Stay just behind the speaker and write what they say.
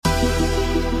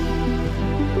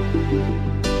Welcome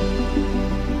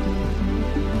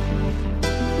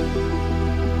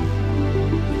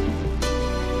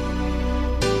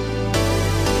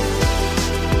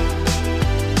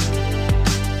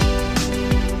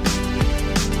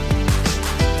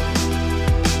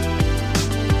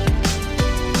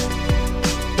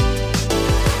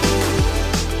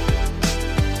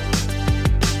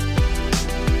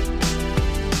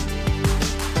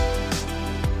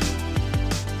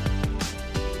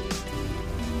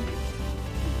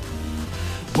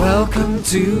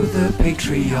to the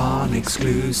Patreon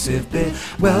exclusive bit.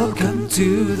 Welcome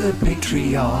to the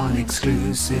Patreon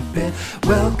exclusive bit.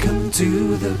 Welcome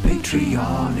to the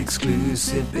Patreon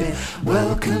exclusive bit.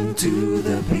 Welcome to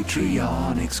the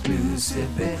Patreon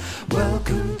exclusive bit.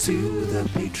 Welcome to the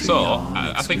Patreon. So,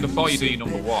 I think before you do your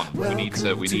number one, we need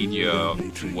your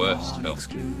worst film.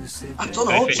 I don't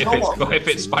know. If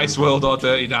it's Spice World or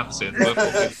Dirty Dancing,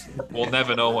 we'll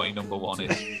never know what your number one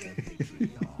is.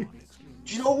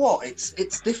 Do you know what?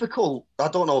 It's difficult. I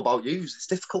don't know about you. It's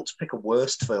difficult to pick a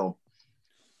worst film.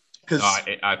 Because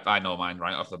I know mine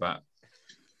right off the bat.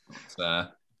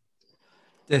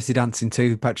 Dirty Dancing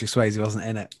 2, Patrick Swayze wasn't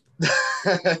in it.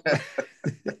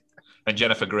 And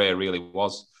Jennifer Grey really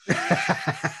was.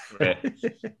 I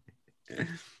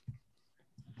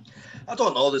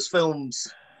don't know. There's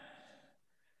films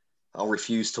I'll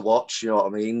refuse to watch. You know what I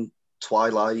mean?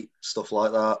 Twilight, stuff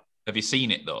like that. Have you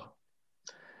seen it though?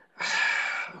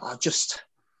 I just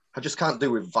can't do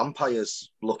with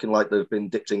vampires looking like they've been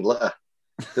dipped in glitter.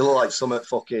 They look like some at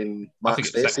fucking Max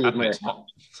Stacey, isn't it? Do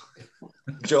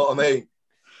you know what I mean?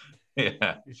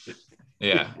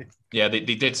 Yeah. They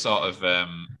did sort of.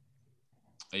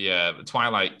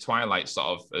 Twilight sort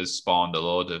of has spawned a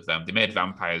load of them. They made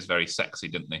vampires very sexy,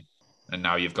 didn't they? And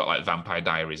now you've got like Vampire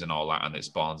Diaries and all that, and it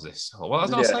spawns this. Oh, well, I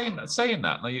was not saying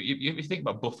that. No, you think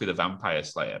about Buffy the Vampire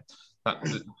Slayer. That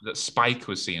Spike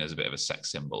was seen as a bit of a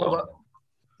sex symbol.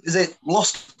 Is it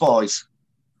Lost Boys?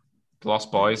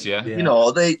 Lost Boys, yeah. You know,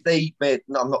 they made.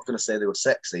 I'm not going to say they were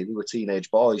sexy. They were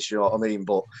teenage boys. You know what I mean?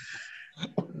 But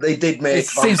they did make. It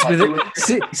seems to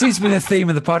be the theme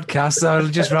of the podcast, so I'll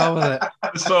just roll with it.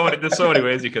 There's so many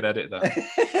ways you can edit that.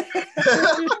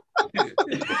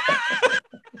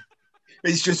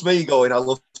 It's just me going, I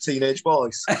love teenage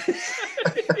boys.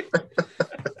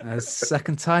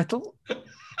 Second title.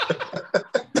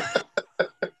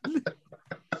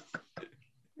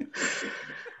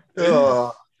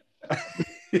 Oh.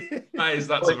 That's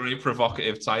a very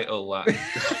provocative title. I'm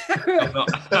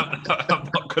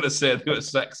not going to say they were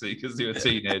sexy because they were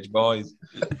teenage boys.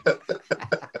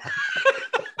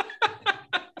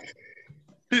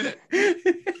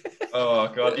 Oh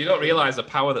God! You don't realise the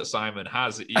power that Simon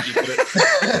has. You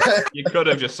could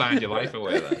have just signed your life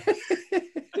away there.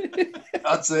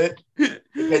 That's it. It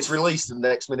gets released, and the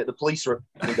next minute the police are.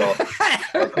 We got.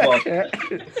 Oh, come on.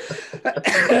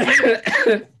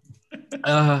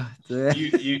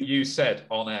 You said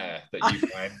on air that you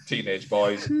find teenage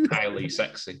boys highly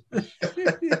sexy,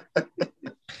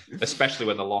 especially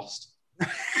when they're lost.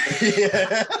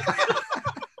 Yeah.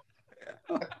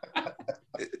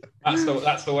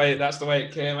 That's the way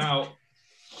it came out.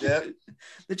 Yeah.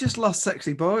 They're just lost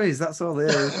sexy boys. That's all they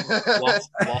are. lost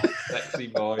sexy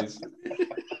boys.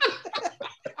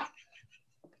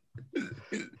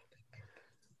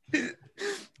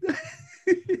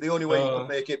 The only way you could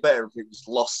make it better if it was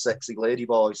lost sexy lady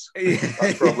boys.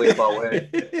 That's probably about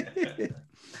it.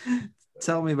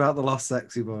 Tell me about the lost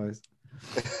sexy boys.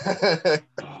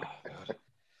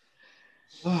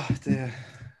 Oh dear.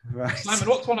 Right. Simon,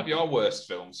 what's one of your worst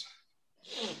films?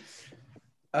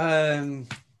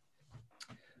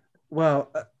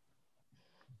 Well,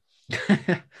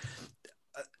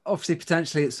 obviously,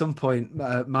 potentially at some point,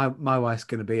 my wife's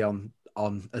going to be on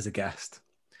as a guest,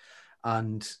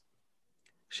 and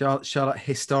Charlotte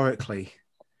historically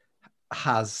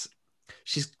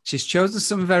she's chosen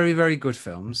some very, very good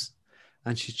films,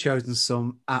 and she's chosen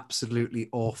some absolutely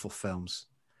awful films.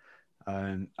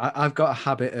 I've got a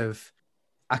habit of,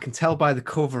 I can tell by the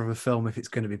cover of a film if it's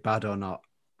going to be bad or not.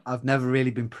 I've never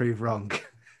really been proved wrong.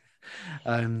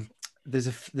 There's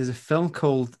a film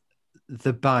called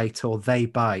The Bite or They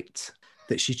Bite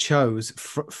that she chose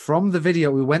from the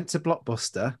video. We went to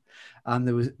Blockbuster and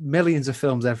there was millions of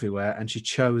films everywhere, and she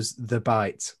chose The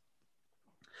Bite.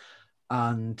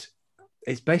 And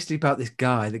it's basically about this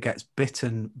guy that gets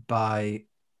bitten by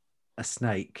a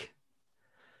snake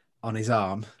on his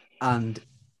arm, and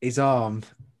his arm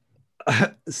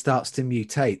starts to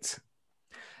mutate.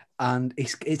 and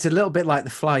it's a little bit like the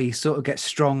Fly. He sort of gets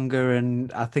stronger,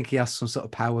 and I think he has some sort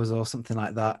of powers or something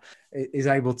like that. He's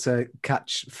able to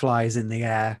catch flies in the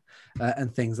air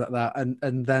and things like that.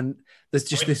 And then there's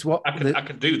just this what I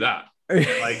can do that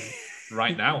like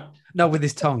right now. No, with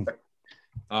his tongue.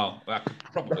 Oh, I could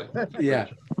probably. Yeah.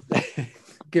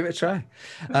 Give it a try.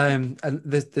 And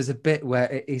there's a bit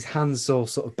where his hands all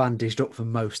sort of bandaged up for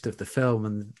most of the film,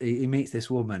 and he meets this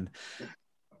woman,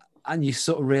 and you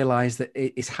sort of realize that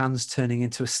his hand's turning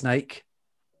into a snake.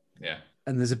 Yeah.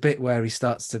 And there's a bit where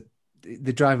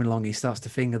they're driving along, he starts to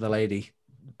finger the lady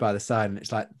by the side, and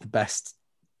it's like the best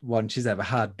one she's ever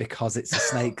had because it's a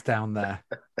snake down there.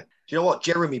 Do you know what?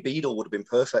 Jeremy Beadle would have been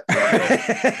perfect.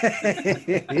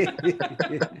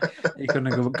 He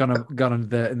couldn't have gone in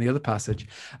the other passage.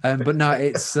 But no,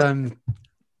 it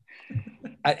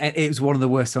was one of the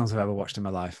worst films I've ever watched in my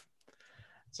life.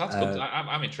 Sounds good.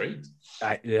 I'm intrigued.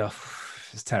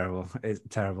 It's terrible. It's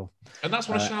terrible. And that's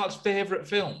one of Charlotte's favourite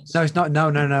films. No, it's not. No.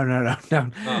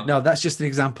 No, that's just an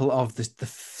example of the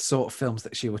sort of films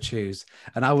that she will choose.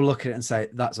 And I will look at it and say,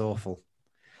 that's awful.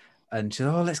 And she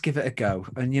said, oh, let's give it a go.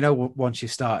 And, once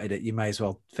you've started it, you may as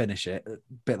well finish it, a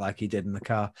bit like he did in the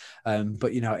car.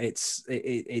 But, it's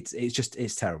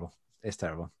terrible. It's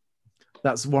terrible.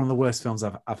 That's one of the worst films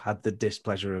I've had the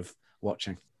displeasure of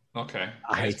watching. Okay.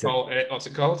 I hate it. What's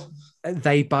it called?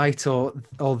 They Bite or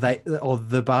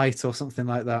The Bite or something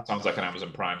like that. Sounds like an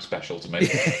Amazon Prime special to me.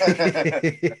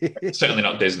 Certainly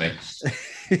not Disney.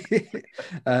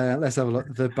 Let's have a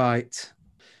look. The Bite.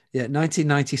 Yeah,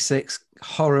 1996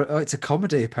 horror. Oh, it's a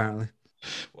comedy apparently.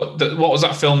 What was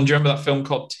that film? Do you remember that film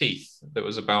called Teeth? That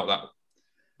was about that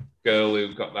girl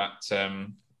who got that.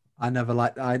 I'd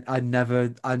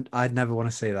never want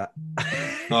to see that.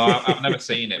 No, I've never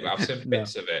seen it, but I've seen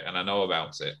bits of it and I know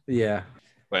about it. Yeah.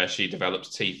 Where she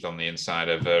develops teeth on the inside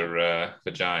of her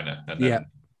vagina. And then,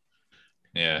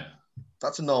 yeah.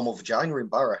 That's a normal vagina in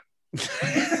Barra.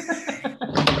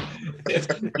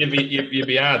 You'd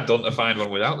be hard done to find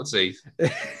one without the teeth.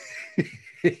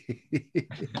 Have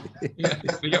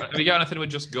you got anything with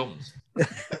just gums?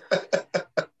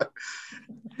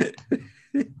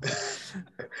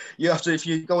 You have to, if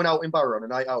you're going out in Barra on a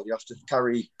night out, you have to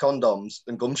carry condoms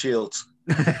and gum shields.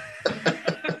 But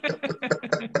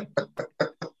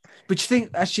you think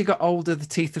as she got older, the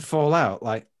teeth would fall out,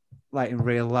 like in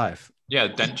real life? Yeah,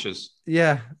 dentures.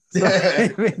 Yeah.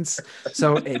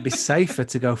 So it'd be safer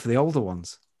to go for the older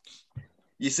ones.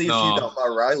 You see a few down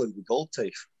Barra Island with gold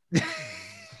teeth.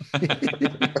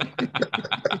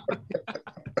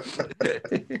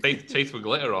 Teeth with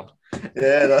glitter on.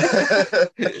 Yeah.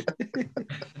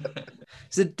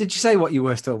 So did you say what your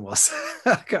worst film was?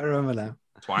 I can't remember now.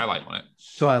 Twilight, wasn't it?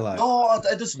 Twilight. Oh,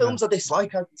 there's films I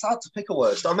dislike. It's hard to pick a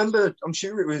worst. I'm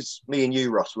sure it was me and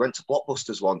you, Ross. We went to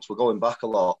Blockbusters once. We're going back a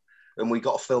lot. And we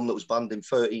got a film that was banned in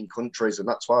 13 countries. And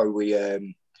that's why we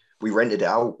rented it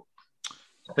out.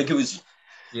 I think it was...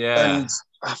 Yeah. And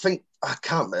I think...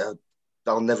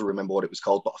 I'll never remember what it was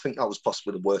called, but I think that was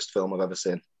possibly the worst film I've ever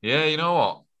seen. Yeah, you know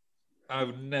what? I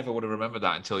never would have remembered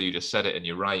that until you just said it, and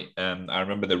you're right. I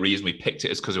remember the reason we picked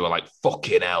it is because we were like,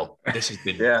 fucking hell, this has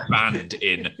been banned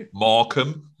in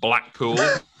Morecambe, Blackpool,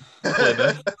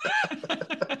 Plymouth.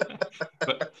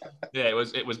 But yeah, it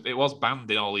was banned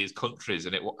in all these countries,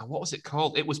 and what was it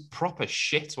called? It was proper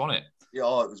shit, wasn't it?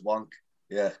 Yeah, it was wank.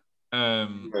 Yeah. A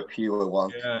pure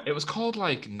one. Yeah, it was called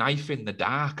like Knife in the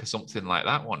Dark or something like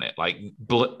that, wasn't it? Like,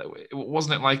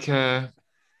 wasn't it like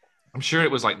I'm sure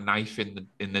it was like Knife in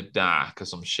the Dark or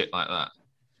some shit like that.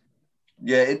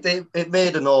 Yeah, it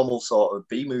made a normal sort of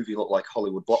B movie look like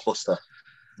Hollywood blockbuster.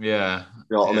 Yeah,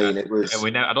 you know what I mean. It was.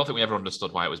 And I don't think we ever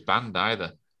understood why it was banned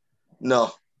either.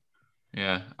 No.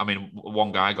 Yeah, I mean,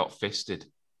 one guy got fisted.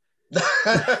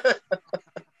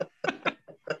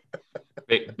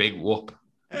 big whoop.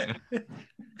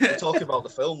 We're talking about the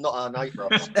film, not our night,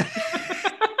 Ross.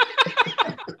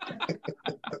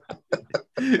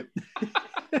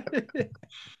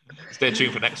 Stay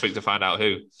tuned for next week to find out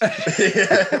who.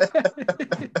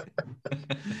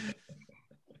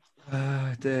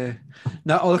 Oh, dear.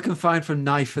 No, all I can find from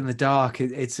Knife in the Dark,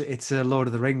 it's a Lord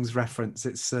of the Rings reference.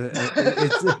 It's was it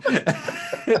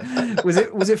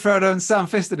Frodo and Sam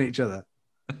fisting each other?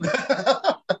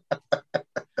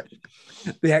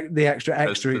 The extra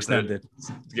extended.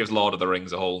 It gives Lord of the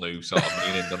Rings a whole new sort of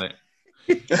meaning, doesn't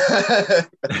it?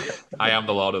 I am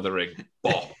the Lord of the Ring.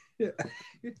 Oh.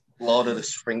 Lord of the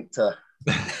Sphincter.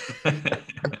 I'm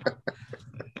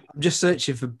just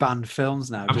searching for banned films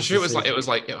now. I'm sure it was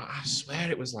like I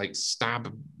swear it was like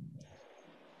Stab.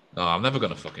 Oh, I'm never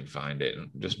gonna fucking find it.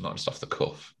 Not just off the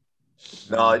cuff.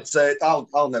 No, it's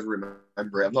I'll never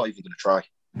remember it. I'm not even gonna try.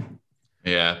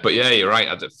 Yeah, but yeah, you're right.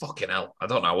 Fucking hell, I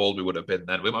don't know how old we would have been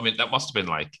then. I mean, that must have been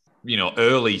like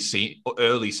early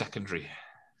secondary.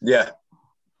 Yeah,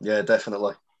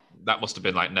 definitely. That must have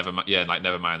been like never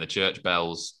mind the church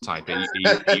bells type era.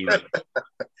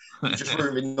 Just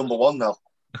ruining number one now.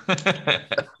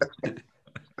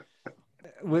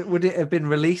 Would it have been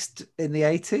released in the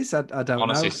 80s? I don't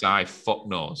Honestly, know. Si, fuck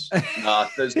knows. Nah,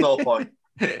 there's no point.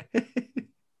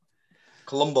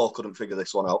 Columbo couldn't figure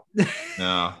this one out.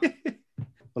 No.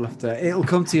 We'll have to. It'll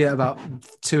come to you at about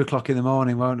 2:00 in the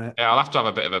morning, won't it? Yeah, I'll have to have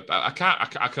a bit of a. I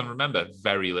can remember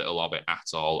very little of it at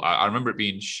all. I remember it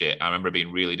being shit. I remember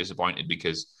being really disappointed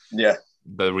because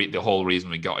the whole reason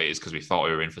we got it is because we thought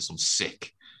we were in for some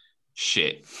sick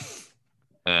shit,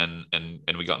 and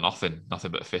we got nothing but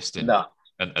a fisting. No.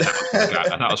 And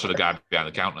that was for the guy behind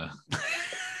the counter.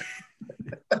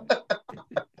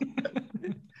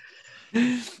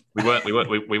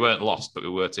 We weren't lost, but we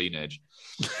were teenage.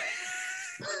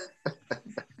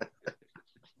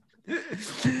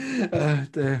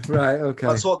 Right, okay.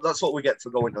 That's what we get for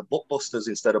going to Blockbusters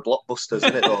instead of Blockbusters,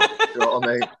 isn't it? Though? You know what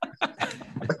I mean?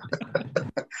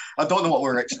 I don't know what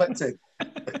we're expecting.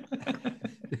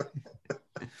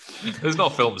 There's no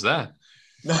films there.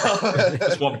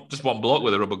 just one bloke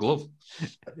with a rubber glove.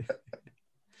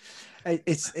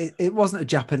 It wasn't a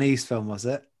Japanese film, was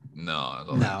it?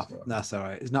 No, that's all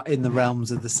right. It's not in the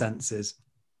realms of the senses.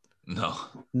 No,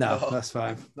 that's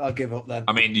fine. I'll give up then.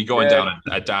 I mean, you're going down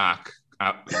a dark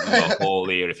hole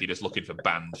here if you're just looking for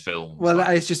banned films. Well,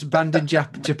 it's just banned in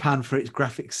Japan for its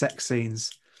graphic sex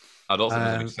scenes. I don't think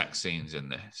there's any sex scenes in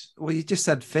this. Well, you just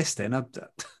said fisting.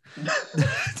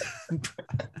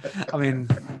 I mean,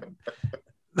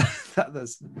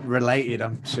 that's related,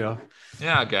 I'm sure.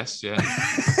 Yeah, I guess, yeah.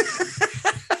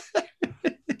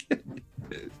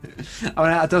 I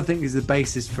mean, I don't think it's the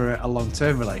basis for a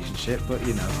long-term relationship, but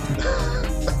you know.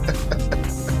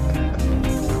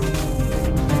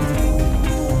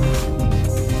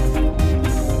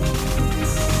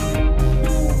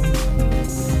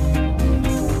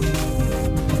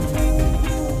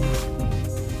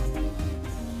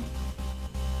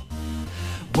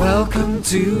 Welcome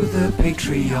to the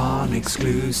Patreon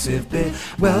exclusive bit.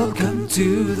 Welcome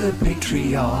to the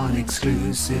Patreon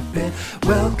exclusive bit.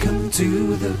 Welcome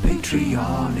to the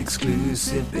Patreon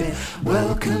exclusive bit.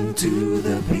 Welcome to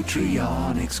the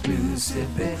Patreon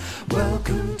exclusive bit.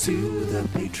 Welcome to the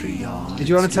Patreon. Did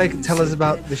you want to tell us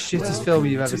about the shittest film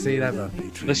you've ever seen ever?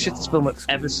 The shittest film I've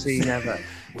ever seen ever.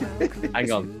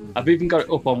 Hang on, I've even got it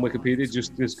up on Wikipedia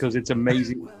just because it's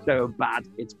amazing. It's so bad.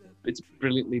 It's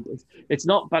brilliantly. It's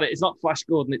not bad. It's not Flash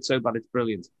Gordon. It's so bad. It's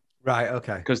brilliant. Right.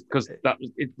 Okay. Because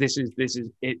this is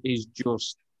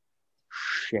just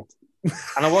shit.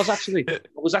 And I was actually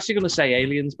going to say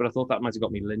Aliens, but I thought that might have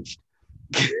got me lynched.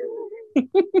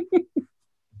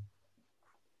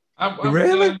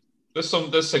 Really?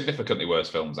 There's significantly worse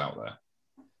films out there.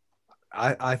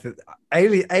 I think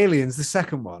Aliens, the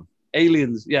second one.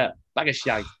 Aliens, yeah, bag of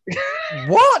shite.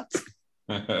 What?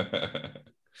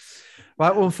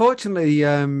 Right, well, unfortunately,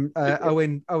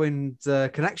 Owen's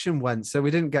connection went, so we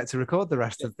didn't get to record the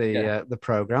rest of the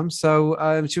program. So,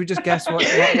 should we just guess what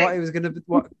he was going to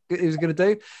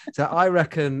do? So, I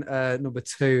reckon number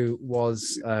 2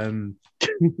 was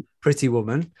Pretty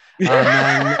Woman, and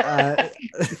then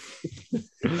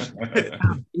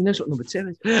he knows what number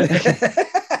 2 is.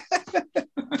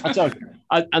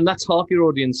 And that's half your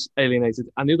audience alienated,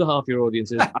 and the other half your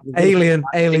audience is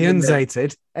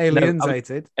alienated.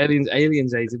 Alienated,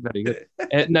 very good.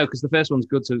 No, because the first one's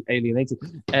good, so alienated.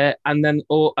 And the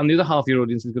other half of your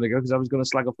audience is going to go because I was going to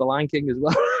slag off the Lion King as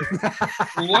well.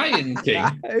 Lion King?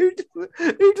 Who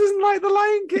doesn't like the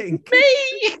Lion King?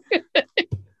 Me.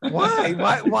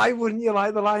 Why wouldn't you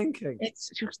like the Lion King? It's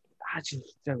just I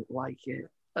just don't like it.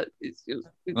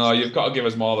 No, you've got to give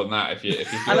us more than that if you feel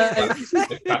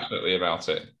passionately about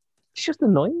it. It's just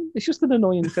annoying. It's just an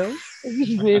annoying film.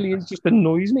 It just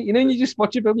annoys me. You know, and you just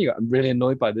watch a film, you go, I'm really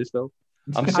annoyed by this film.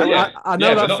 I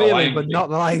know that feeling, but not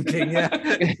the Lion King.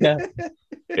 Yeah.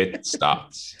 It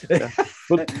starts. Yeah.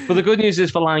 But the good news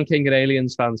is for Lion King and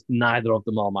Aliens fans, neither of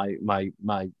them are my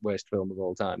worst film of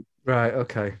all time. Right.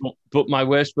 Okay. But my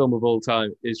worst film of all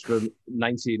time is from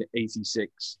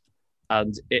 1986.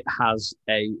 And it has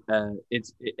the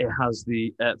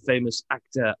famous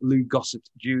actor Lou Gossett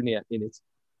Jr. in it,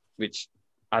 which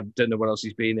I don't know what else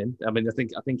he's been in. I mean, I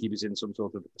think he was in some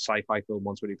sort of sci-fi film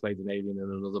once where he played an alien and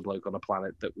another bloke on a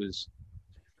planet that was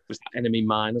Enemy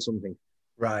Mine or something.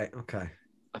 Right. Okay.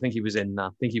 I think he was in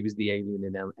that. I think he was the alien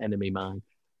in Enemy Mine.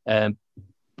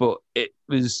 But it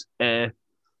was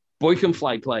boy can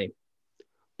fly plane.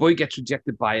 Boy gets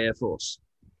rejected by Air Force.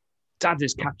 Dad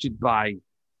is captured by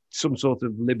some sort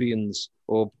of Libyans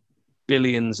or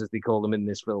billions, as they call them in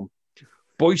this film.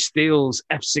 Boy steals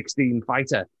F-16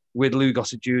 fighter with Lou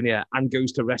Gossett Jr. and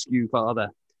goes to rescue father.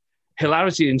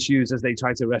 Hilarity ensues as they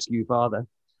try to rescue father,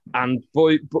 and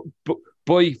boy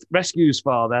rescues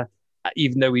father,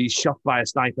 even though he's shot by a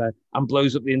sniper, and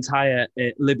blows up the entire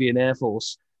Libyan Air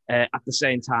Force at the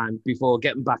same time before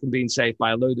getting back and being saved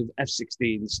by a load of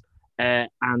F-16s.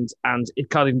 And it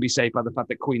can't even be saved by the fact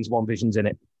that Queen's One Vision's in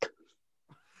it.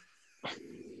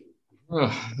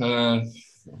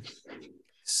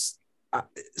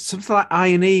 Something like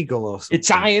Iron Eagle or something.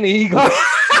 It's Iron Eagle.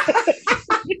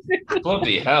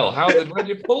 Bloody hell! Where did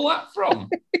you pull that from?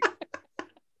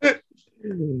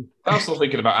 I'm still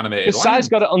thinking about animated. Si's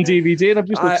got it on DVD, and I've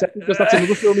just upset because that's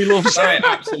another film he loves. I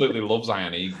absolutely loves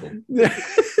Iron Eagle.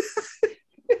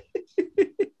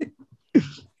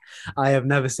 I have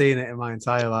never seen it in my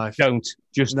entire life. Don't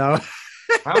just no.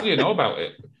 How do you know about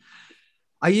it?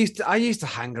 I used to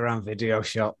hang around video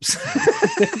shops.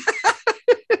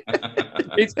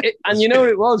 And you know what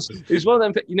it was? It was one of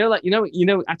them.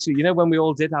 Actually, when we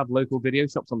all did have local video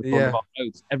shops on the corner of our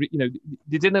roads.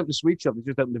 They didn't open a sweet shop; they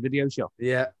just opened a video shop.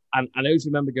 Yeah. And I always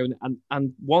remember going.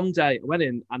 And one day I went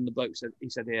in, and the bloke said, he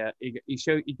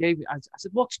gave me. I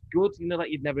said, "What's good?"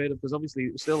 You'd never heard of, because obviously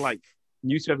it was still like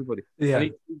new to everybody. Yeah.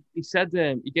 And he said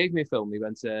he gave me a film. He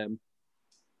went.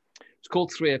 It's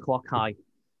called 3 O'Clock High,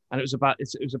 and it was about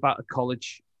a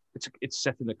college. It's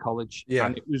set in a college,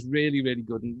 and it was really, really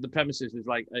good. And the premises is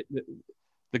like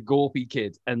the Gorpy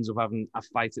kid ends up having a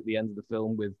fight at the end of the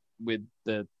film with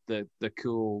the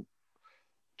cool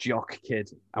jock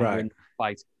kid, and win the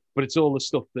fight. But it's all the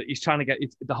stuff that he's trying to get.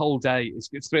 The whole day it's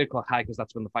 3 o'clock high, because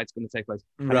that's when the fight's going to take place.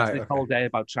 And it's the whole day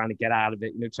about trying to get out of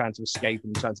it, trying to escape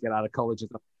and trying to get out of college and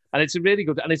stuff. And it's a really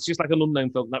good, and it's just like an unknown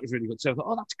film. And that was really good. So I thought,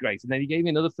 oh, that's great. And then he gave me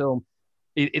another film.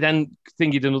 He then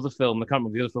thingied another film. I can't remember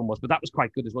what the other film was, but that was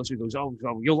quite good as well. So he goes, oh,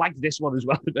 you'll like this one as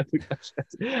well.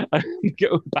 And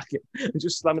go back and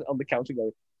just slam it on the counter and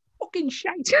go, fucking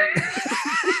shite.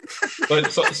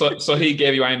 So he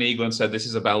gave you Iron Eagle and said, this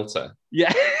is a belter.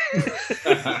 Yeah.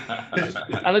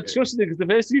 And I trusted him, because the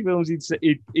first 2 films he'd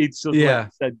sort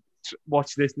of said,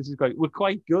 watch this is great. We're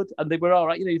quite good, and they were all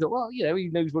right. You thought, well, he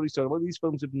knows what he's talking about. These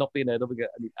films have not been heard of again,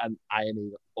 and Iron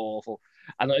Eagle, awful.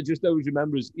 And I just always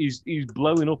remember he's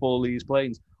blowing up all these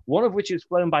planes, one of which is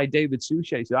flown by David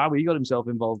Suchet. So how he got himself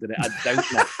involved in it, I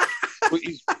don't know. But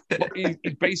he's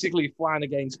basically flying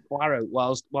against Poirot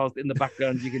whilst in the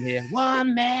background you can hear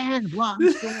one man,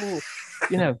 one soul.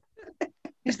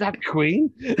 Is that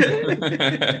Queen?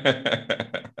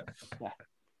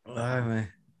 Right.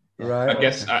 I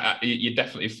guess you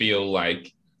definitely feel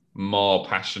like more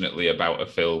passionately about a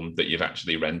film that you've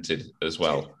actually rented as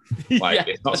well. Like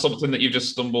it's not something that you've just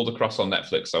stumbled across on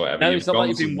Netflix or whatever. No, it's not like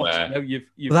you've been watching. No, you've...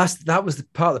 Well, that was the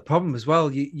part of the problem as well.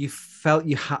 You felt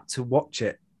you had to watch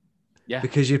it,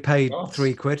 because you paid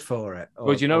 £3 for it.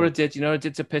 But you know what I did? You know what I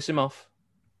did to piss him off?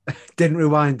 Didn't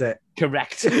rewind it.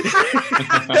 Correct.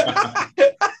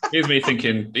 Here's me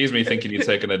thinking you're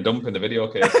taking a dump in the video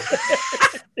case.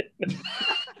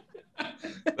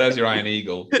 There's your Iron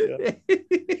Eagle.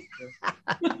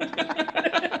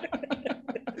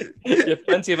 You're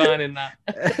plenty of iron in that.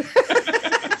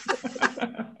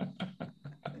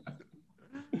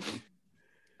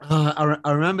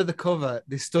 I remember the cover.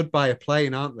 They stood by a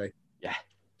plane, aren't they? Yeah.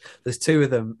 There's 2 of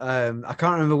them. I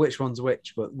can't remember which one's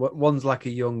which, but one's like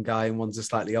a young guy and one's a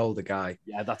slightly older guy.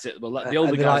 Yeah, that's it. Well, the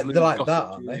older guys, they're like that,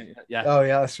 aren't they? Yeah. Oh,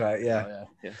 yeah, that's right. Yeah.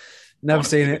 Never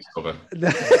seen it.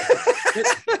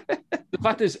 The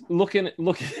fact is, looking,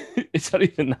 it's not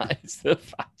even that. It's the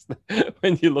fact that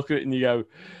when you look at it and you go,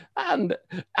 and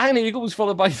Iron Eagle was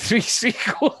followed by 3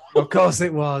 sequels. Of course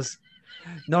it was.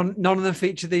 None of them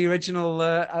feature the original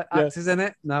actors in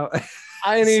it. No.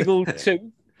 Iron Eagle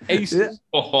 2, Aces,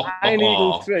 Iron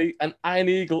Eagle 3, and Iron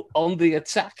Eagle on the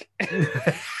Attack.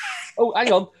 Oh,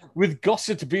 hang on. With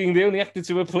Gossett being the only actor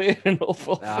to appear in all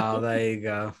 4 films. Oh, there you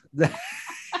go.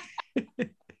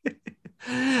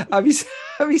 Have you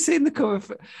seen the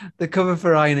cover? The cover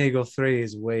for Iron Eagle 3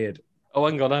 is weird. Oh,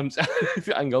 hang on. Hang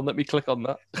on. Let me click on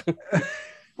that.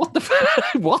 What the?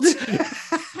 What?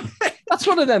 That's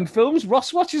one of them films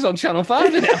Ross watches on Channel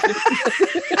 5. Isn't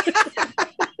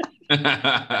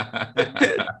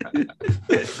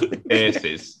it?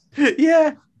 Aces.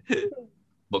 Yeah.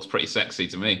 Looks pretty sexy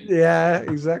to me. Yeah,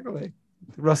 exactly.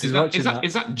 Ross is watching that.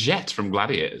 Is that Jet from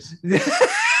Gladiators?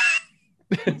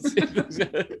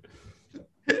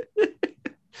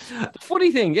 The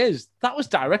funny thing is, that was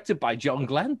directed by John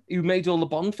Glenn, who made all the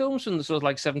Bond films from the sort of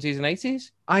like 70s and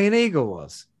 80s. Iron Eagle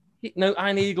was? No,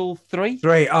 Iron Eagle 3.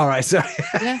 3. All right, sorry.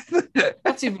 Yeah,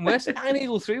 that's even worse. Iron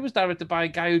Eagle 3 was directed by a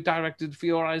guy who directed For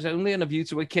Your Eyes Only and A View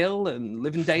to a Kill and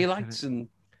Living Daylights, and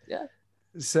yeah,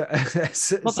 So,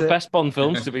 not the best Bond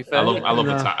films, to be fair. I love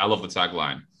the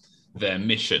tagline. Their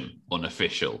mission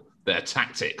unofficial. Their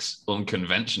tactics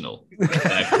unconventional.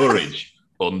 Their courage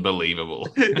unbelievable.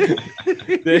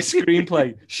 Their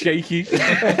screenplay shaky.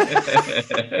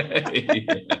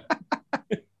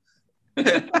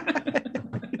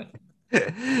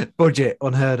 Budget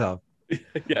unheard of.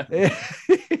 Yeah.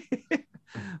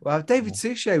 Well, David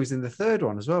Suchet was in the third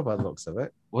one as well, by the looks of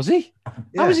it. Was he?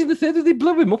 Yeah. How was he in the third? Did they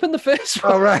blow him up in the first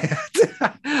one? Oh, right.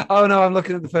 Oh, no, I'm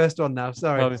looking at the first one now.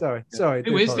 Sorry.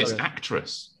 Who is this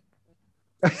actress?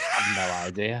 I have no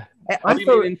idea. I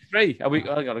thought in 3. Are we?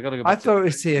 I gotta go. I thought it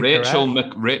was Tia Rachel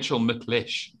Carrera.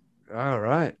 McLish. All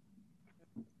right.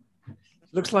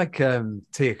 Looks like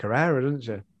Tia Carrera, doesn't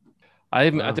she? I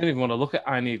don't even want to look at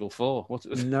Iron Eagle 4. What's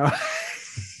No.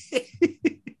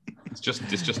 It's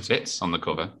just tits on the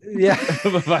cover. Yeah.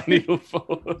 of Iron Eagle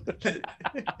 4?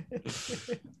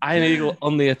 Iron Eagle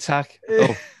on the attack.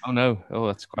 Oh no. Oh,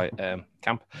 that's quite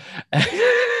camp.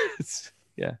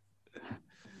 Yeah.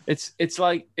 It's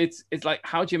like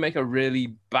how do you make a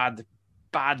really bad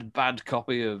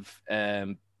copy of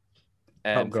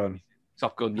Top Gun?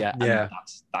 Top Gun, yeah. Yeah. And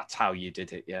that's how you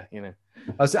did it, yeah, you know.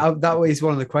 That was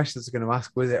one of the questions I was going to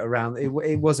ask. Was it around? It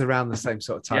was around the same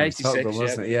sort of time. Yeah, as Top 86, Gun,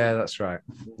 wasn't it? Yeah, that's right.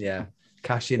 Yeah,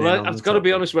 cashing in. Well, I've got to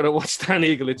be honest. When I watched Iron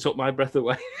Eagle, it took my breath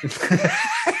away.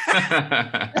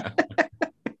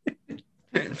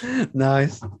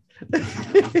 Nice.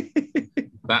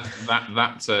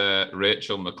 That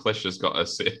Rachel McLish has got a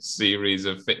series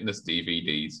of fitness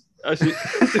DVDs.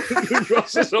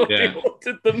 Ross has already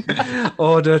ordered them.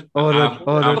 Ordered.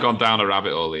 I've gone down a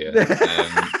rabbit hole here.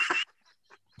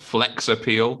 Flex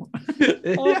Appeal.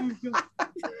 Oh my God.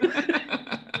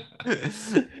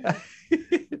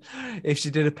 If she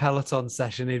did a Peloton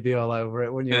session, he'd be all over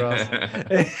it, wouldn't you, Ross?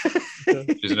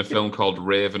 She's in a film called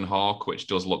Raven Hawk, which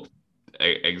does look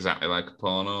exactly like a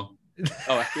porno.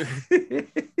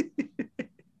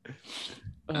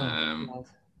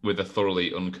 With a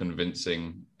thoroughly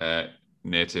unconvincing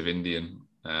native Indian.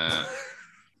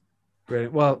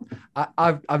 Brilliant. Well,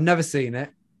 I've never seen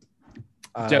it.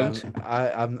 Don't.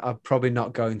 I'm probably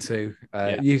not going to.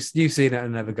 Yeah. You've seen it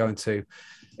and never going to.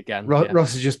 Again,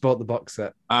 Ross has just bought the box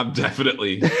set. I'm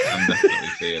definitely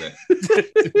seeing it.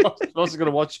 Ross is going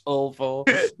to watch all 4.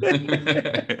 I'm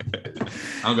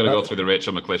going to go through the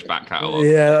Rachel McLish back catalogue.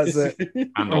 Yeah, that's it.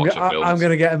 And watch a film. I'm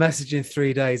going to get a message in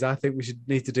 3 days. I think we should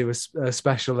need to do a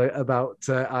special about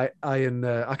Iron.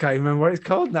 I can't even remember what it's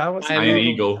called now. What's Iron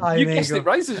Eagle. You guessed it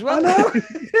right as well. I know.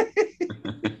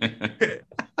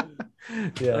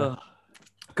 Yeah.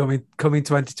 Coming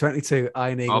 2022,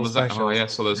 Iron Eagle special.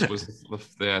 So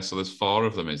there's 4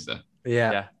 of them, is there?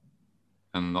 Yeah.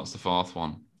 And that's the 4th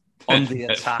one. On the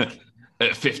attack.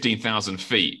 At 15,000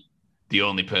 feet, the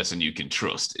only person you can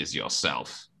trust is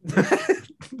yourself.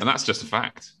 And that's just a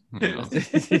fact. You know?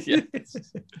 Yeah.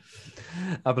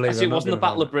 I believe Actually, it wasn't the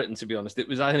Battle of Britain, to be honest. It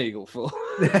was Iron Eagle 4.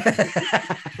 You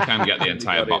can get the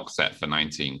entire box set for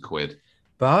 19 quid.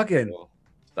 Bargain.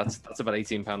 That's about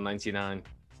 £18.99.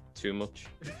 Too much.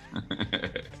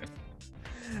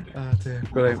 Oh, dear.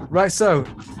 Brilliant. Right, so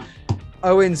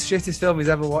Owen's shittest film he's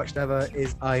ever watched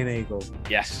is Iron Eagle.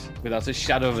 Yes, without a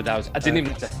shadow of a doubt. I didn't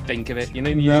even have to think of it. You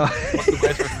know, No.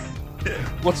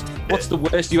 what's the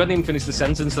worst? You hadn't even finished the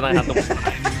sentence, and I had them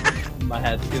in my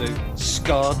head. You know,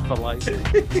 scarred for life.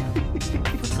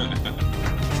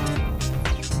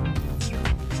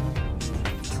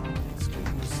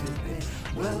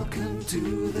 Welcome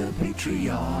to the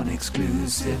Patreon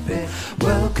exclusive bit.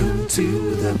 Welcome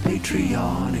to the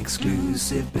Patreon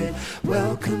exclusive bit.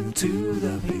 Welcome to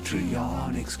the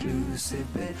Patreon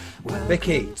exclusive bit.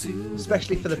 Vicky,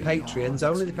 especially for the Patreons,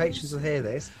 only the patrons will hear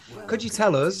this. Could you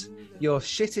tell us your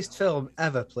shittest film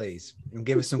ever, please, and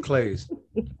give us some clues?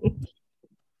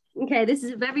 Okay, this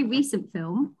is a very recent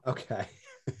film. Okay.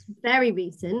 Very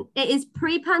recent. It is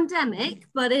pre-pandemic,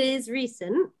 but it is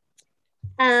recent.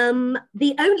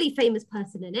 The only famous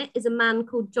person in it is a man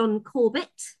called John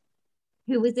Corbett,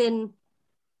 who was in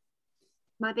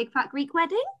My Big Fat Greek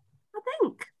Wedding, I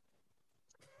think.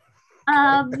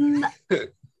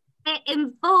 It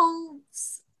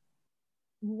involves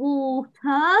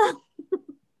water,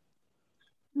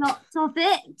 lots of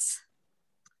it,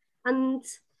 and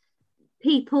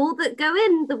people that go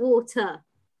in the water,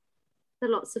 the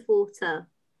lots of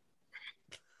water.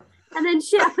 And then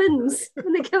shit happens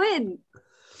when they go in.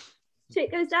 Shit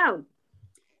goes down.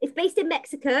 It's based in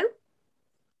Mexico.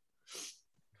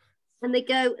 and they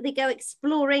go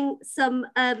exploring some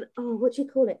what do you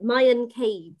call it? Mayan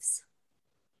caves.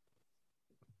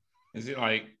 Is it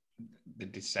like The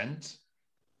Descent?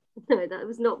 No, that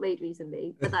was not made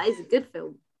recently, but that is a good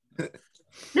film. No,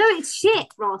 it's shit,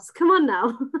 Ross. Come on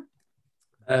now.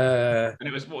 And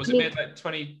it was, what was it made, like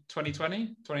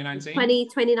 2020, 2019?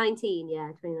 2019, yeah,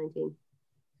 2019.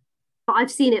 But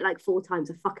I've seen it like 4 times.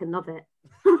 I fucking love it.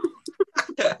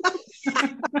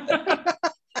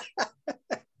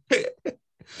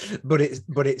 But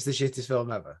it's the shittest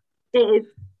film ever. It is.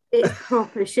 It's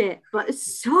proper shit, but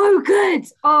it's so good.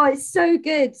 Oh, it's so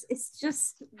good. It's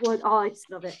just what. Oh, I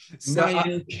just love it.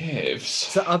 Mayan caves.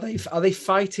 So are they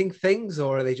fighting things,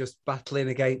 or are they just battling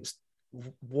against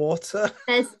water?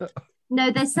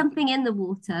 There's something in the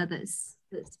water that's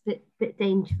a bit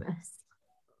dangerous.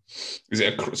 Is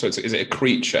it a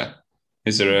creature?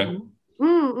 Is there a?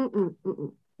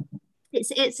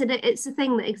 It's a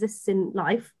thing that exists in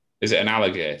life. Is it an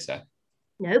alligator?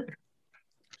 Nope.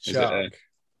 Shark.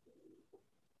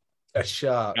 A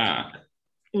shark.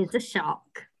 It's a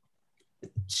shark.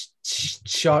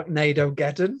 Sharknado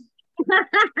Geddon?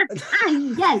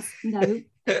 Yes. No.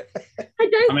 I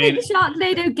don't think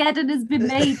Sharknado Geddon has been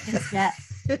made just yet.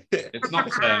 It's not.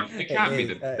 It can't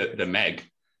be the Meg.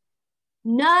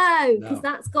 No, because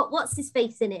that's got what's his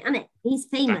face in it, hasn't it? He's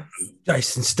famous.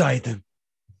 Jason Statham.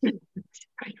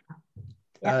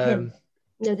 No,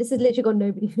 this has literally got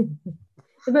nobody.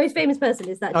 The most famous person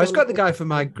is that. Oh, it's got the guy from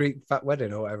My Greek Fat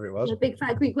Wedding or whatever it was. The Big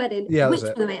Fat Greek Wedding. Yeah, which,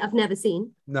 by the way, I've never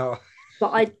seen. No.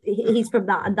 But he's from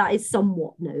that, and that is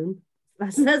somewhat known.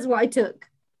 That's what I took.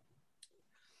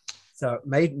 So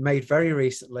made very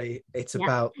recently. It's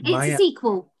about. It's a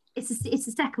sequel. It's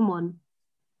the second one.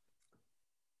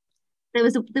 There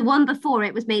was the one before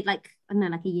it was made like I don't know,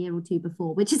 like a year or 2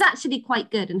 before, which is actually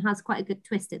quite good and has quite a good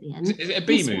twist at the end. Is it a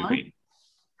B movie?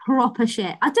 Proper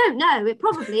shit. I don't know. It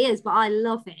probably is, but I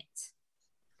love it.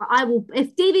 But I will.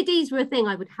 If DVDs were a thing,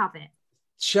 I would have it.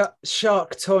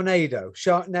 Sharknado.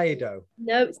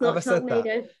 No, it's not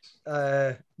Sharknado.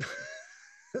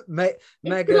 Mega.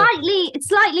 It's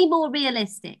slightly more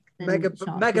realistic. Than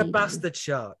mega bastard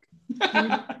shark.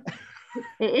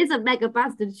 It is a mega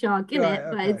bastard shark, isn't it?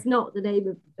 But it's not the name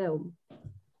of the film.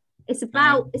 It's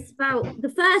about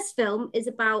the first film is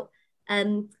about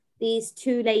these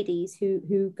 2 ladies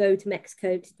who go to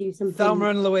Mexico to do something. Thelma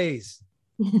and Louise.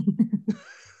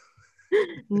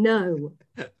 No.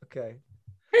 Okay.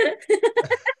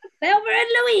 Thelma and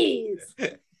Louise.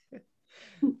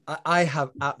 I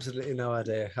have absolutely no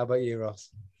idea. How about you, Ross?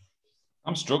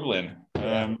 I'm struggling.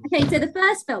 Okay, so the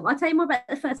first film, I'll tell you more about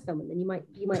the first film, and then you might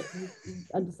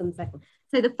understand the second one.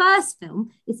 So the first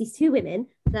film is these 2 women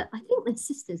that I think they're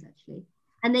sisters actually,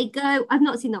 and they go. I've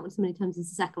not seen that one so many times as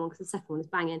the second one because the second one is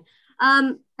banging.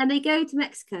 And they go to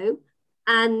Mexico,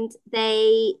 and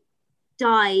they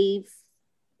dive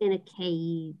in a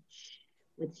cage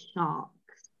with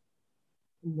sharks,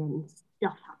 and then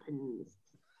stuff happens.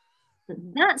 But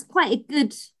that's quite a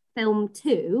good film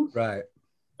too, right?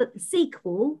 But the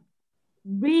sequel,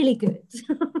 really good.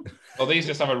 Well, these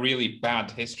just have a really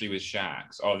bad history with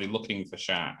sharks, or are they looking for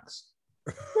sharks?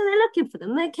 No, they're looking for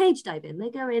them. They're cage diving. They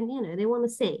go in, they want to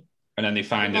see. And then they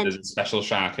find that there's a special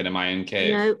shark in a Mayan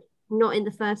cave. No, not in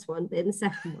the first one, but in the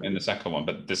second one. In the second one,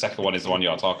 but the second one is the one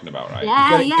you're talking about, right?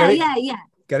 Yeah.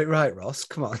 Get it right, Ross.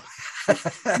 Come on.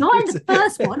 Not in the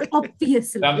first one,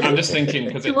 obviously. I'm just thinking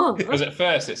because at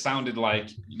first it sounded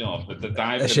like the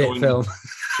dive. Film.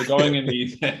 They're going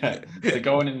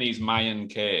in these Mayan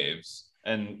caves,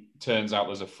 and turns out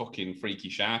there's a fucking freaky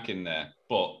shark in there.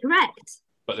 But correct.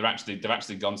 But they've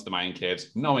actually gone to the Mayan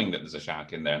caves knowing that there's a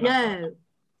shark in there. No.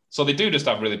 So they do just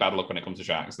have really bad luck when it comes to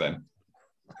sharks, then.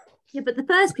 Yeah, but the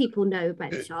first people know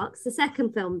about the sharks. The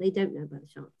second film, they don't know about the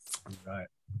sharks. Right.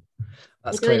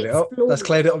 That's cleared it up. That's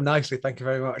cleared it up nicely. Thank you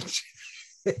very much.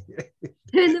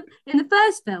 in the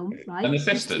first film, right? And the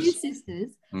sisters. These 2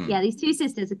 sisters. Yeah, these 2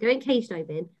 sisters are going cage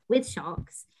diving with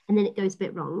sharks, and then it goes a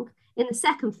bit wrong. In the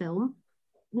second film,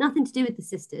 nothing to do with the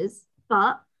sisters,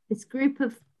 but this group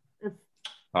of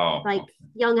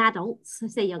young adults. I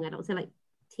say young adults, they're like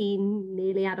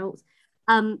nearly adults.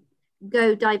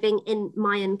 Go diving in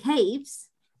Mayan caves,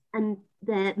 and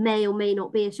there may or may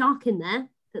not be a shark in there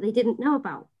that they didn't know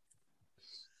about.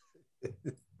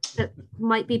 That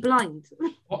might be blind.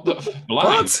 What the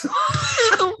blind?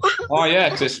 Oh yeah,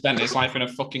 because it spent its life in a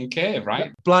fucking cave,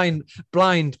 right?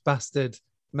 Blind bastard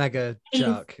mega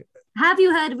shark. Have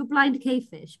you heard of a blind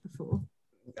cavefish before?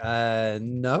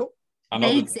 No.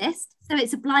 They exist, so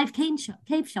it's a blind cave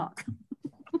shark.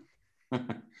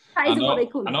 That isn't what they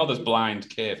call it. I know there's blind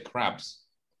cave crabs.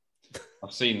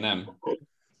 I've seen them.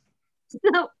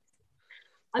 No.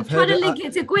 I'm trying to link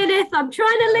it to Gwyneth. I'm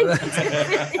trying to link it to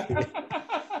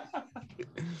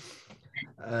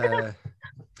Gwyneth.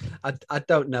 I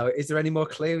don't know. Is there any more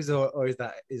clues, or is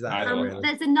that really?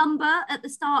 There's a number at the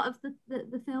start of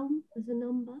the film. There's a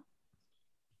number.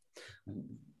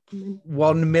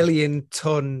 1 million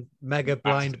ton mega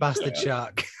blind bastard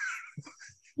shark.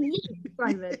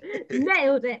 Simon,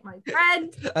 nailed it, my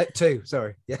friend. 2,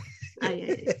 sorry. Yeah. Oh,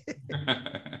 yeah.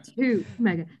 2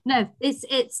 mega. No,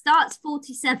 it starts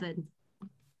 47.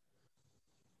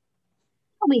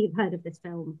 Tell me you've heard of this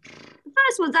film. The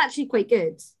first one's actually quite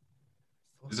good.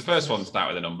 Does the first one start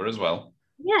with a number as well?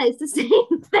 Yeah, it's the same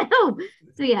film.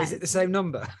 So yeah. Is it the same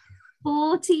number?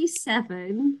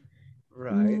 47.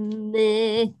 Right.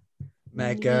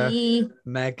 Mega.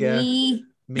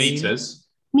 Meters.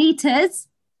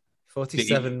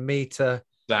 47 meter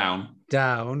down.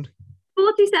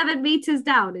 47 meters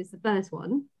down is the first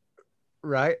one.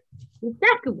 Right. The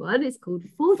second one is called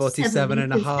 47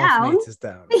 and a half meters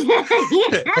down.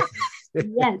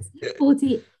 Yes,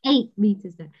 48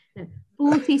 meters down. No,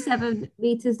 47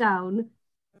 meters down,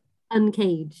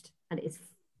 uncaged. And it's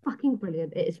fucking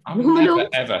brilliant. It is phenomenal.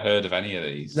 I've never ever heard of any of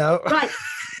these. No. Right.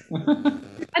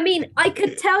 I mean, I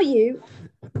could tell you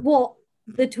what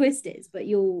the twist is, but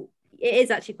it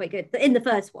is actually quite good. In the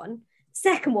first one.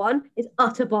 Second one is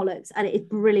utter bollocks, and it is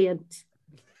brilliant.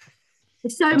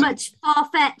 There's so much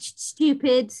far-fetched,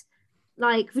 stupid,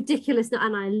 like ridiculousness,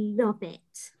 and I love it.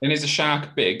 And is the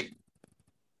shark big?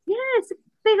 Yeah, it's a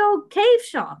big old cave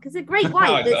shark. It's a great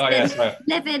white that's yes,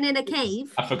 living in a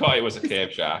cave. I forgot it was a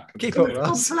cave shark. Keep up,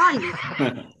 Ross.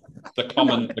 The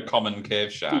common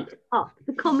cave shark.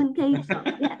 The common cave shark,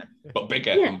 yeah. But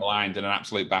bigger and blind and an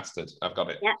absolute bastard. I've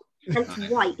got it. Yeah, and it's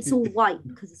white. It's all white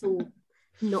because it's all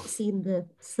not seen the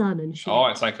sun and shit. Oh,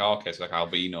 it's like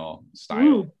albino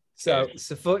style. So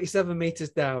 47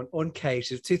 meters down,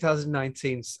 uncaged, of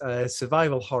 2019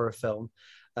 survival horror film.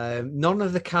 None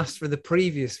of the cast from the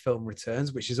previous film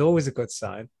returns, which is always a good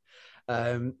sign.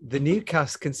 The new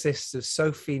cast consists of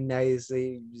Sophie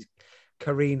Nazi,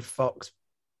 Corinne Fox.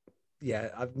 Yeah,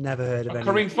 I've never heard of any.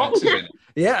 Corinne Fox is in it.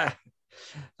 Yeah.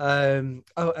 And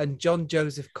John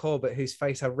Joseph Corbett, whose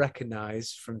face I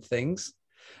recognise from things.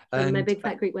 And My Big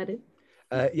Fat Greek Wedding.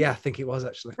 Yeah, I think it was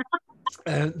actually.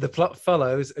 The plot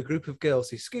follows a group of girls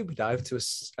who scuba dive to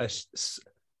a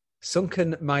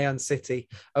sunken Mayan city,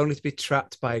 only to be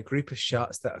trapped by a group of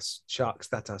sharks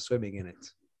that are swimming in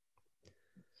it.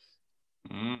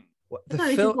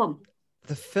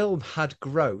 The film had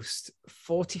grossed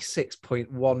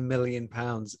 £46.1 million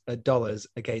dollars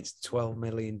against $12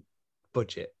 million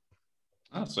budget.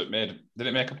 Oh, so did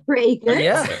it make a pretty good?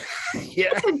 Yeah.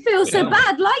 Yeah. I don't feel so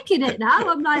bad liking it now.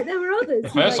 I'm like, there were others. The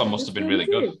first one must have been really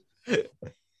good.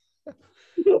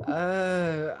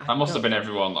 That must have been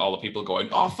all the people going,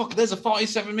 oh, fuck, there's a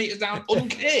 47 meters down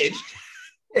uncaged.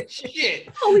 Shit.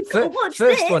 Oh, we've got to watch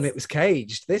First this. one, it was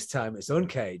caged. This time, it's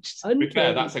uncaged. To be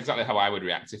fair, that's exactly how I would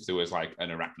react if there was like an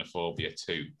Arachnophobia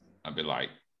 2. I'd be like,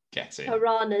 get it.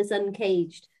 Piranhas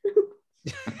uncaged.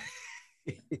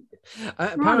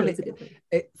 Apparently,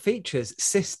 it features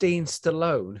Sistine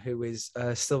Stallone, who is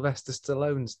Sylvester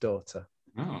Stallone's daughter.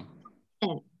 Oh.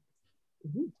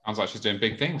 Sounds like she's doing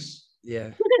big things.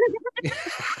 Yeah.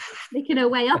 Making her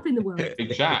way up in the world.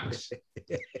 Big sharks.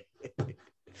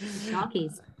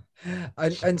 Sharkies.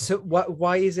 And so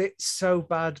why is it so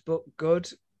bad but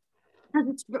good?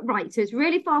 Right, so it's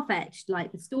really far-fetched,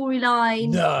 like the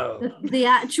storyline. No. The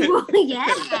actual,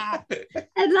 yeah.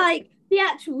 And like the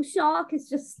actual shark is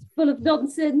just full of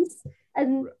nonsense.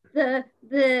 And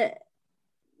the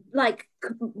like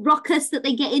ruckus that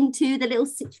they get into, the little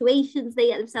situations they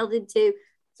get themselves into,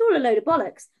 it's all a load of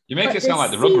bollocks. You make it sound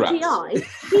like the Rugrats.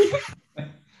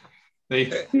 They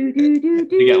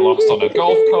get lost on a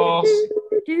golf course.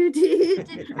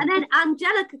 And then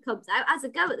Angelica comes out, has a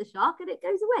go at the shark, and it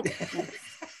goes away.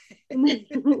 And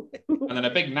then a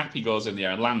big nappy goes in the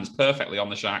air and lands perfectly on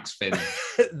the shark's fin.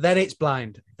 Then it's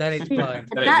blind. That's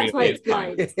why it's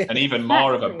blind. And even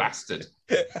more of a bastard.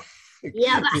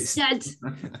 Yeah, bastard.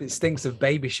 It stinks of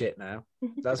baby shit now.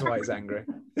 That's why it's angry.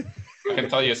 I can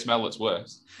tell you a smell that's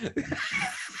worse.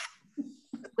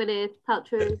 Gwyneth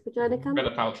Paltrow's vagina candle.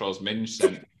 Gwyneth Paltrow's minge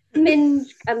scent.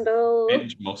 Minge candle.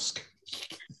 Minge musk.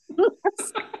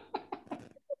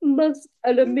 Musk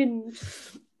and a minge.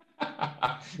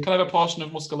 Can I have a portion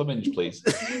of musk and a minge, please?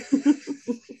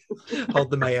 Hold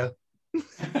the mayo.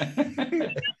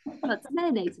 What's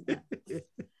mayonnaise in that?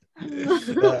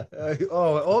 It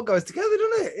all goes together,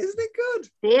 doesn't it? Isn't it good?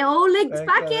 It all links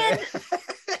back in.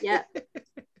 Yeah.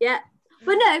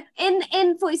 But no,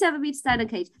 in 47 meters down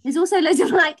uncaged, there's also loads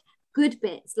of like good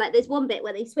bits. Like there's one bit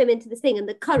where they swim into this thing and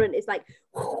the current is like,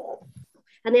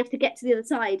 and they have to get to the other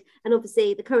side. And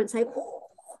obviously the current's like,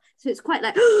 so it's quite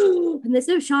like, and there's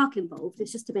no shark involved.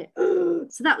 It's just a bit, so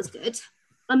that was good.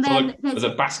 And then there's a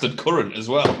bastard current as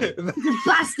well. There's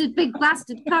a big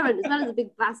bastard current as well as a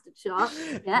big bastard shark.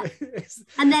 Yeah.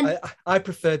 And then I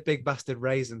preferred big bastard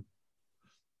raisin.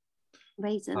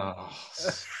 Raisin. Oh.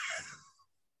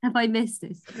 Have I missed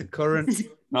this? Current.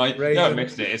 No, you don't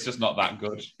missed it. It's just not that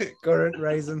good. Current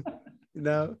raisin.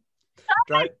 No.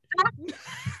 Try.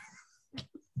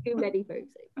 Too many folks.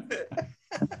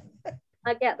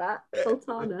 I get that.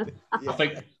 Sultana. I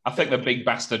think the big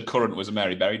bastard current was a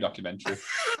Mary Berry documentary.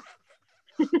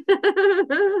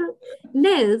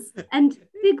 Liz and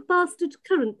big bastard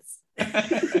currants.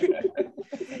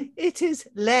 It is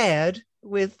layered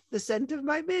with the scent of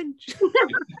my minge.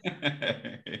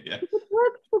 Yeah.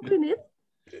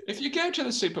 If you go to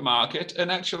the supermarket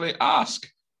and actually ask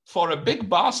for a big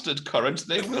bastard currant,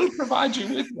 they will provide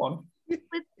you with one. With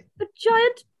a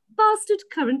giant bastard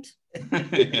currant.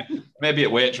 Maybe at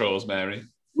Waitrose, Mary.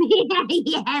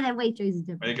 Yeah, they're Waitrose.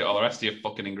 Where you get all the rest of your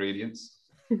fucking ingredients.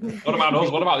 What about us?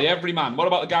 What about the everyman? What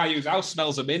about the guy whose house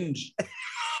smells of minge?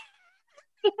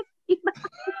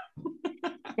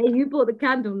 Hey, you bought the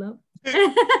candle, love.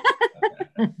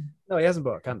 No, he hasn't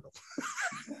bought a candle.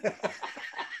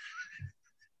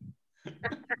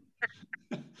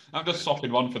 I'm just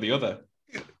swapping one for the other.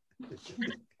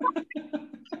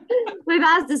 With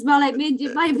Asda smell like minge,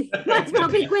 it might as well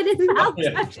be Gwyneth's mouth.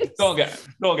 Yeah. Don't get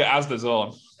Asda's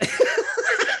on.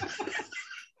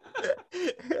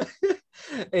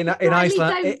 In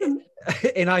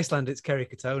Iceland, it's Kerry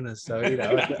Katonas, so you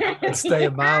know I'd stay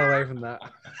a mile away from that.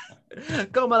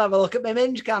 Come and have a look at my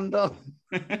minge candle.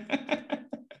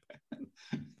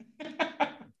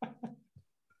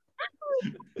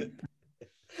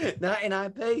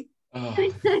 99p. Oh.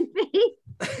 99p.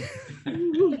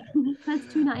 That's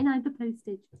 $2.99 for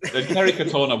postage. And Kerry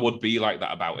Katona would be like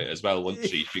that about it as well, wouldn't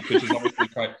she? Because she's obviously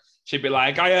quite. She'd be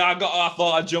like, I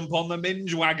thought I'd jump on the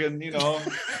minge wagon, you know.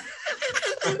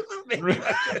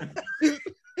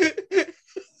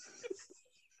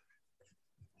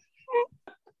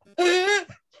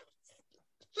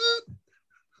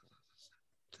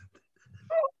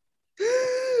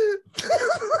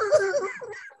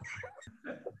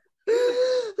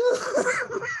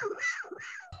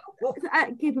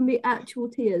 It's giving me actual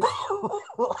tears.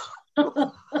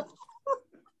 The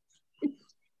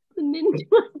minge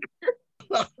wagon.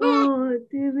 Oh,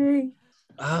 dear me.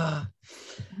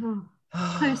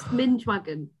 Post minge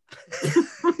wagon.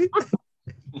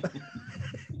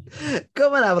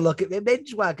 Come and have a look at my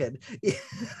minge wagon.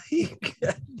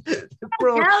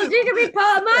 Girls, you can be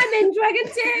part of my minge wagon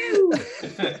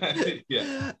too.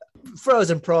 Yeah.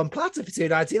 Frozen prawn platter for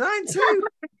 $2.99 too.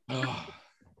 Oh.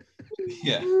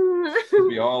 Yeah. They'd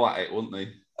be all at it, wouldn't they?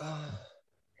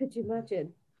 Could you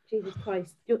imagine? Jesus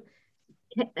Christ.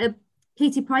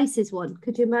 Katie Price's one.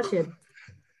 Could you imagine?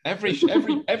 Every shop,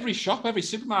 every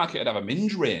supermarket would have a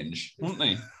minge range, wouldn't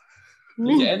they?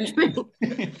 Minge.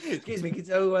 Excuse me, can you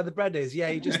tell where the bread is? Yeah,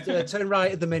 you just turn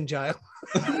right at the minge aisle.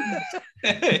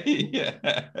 Yeah.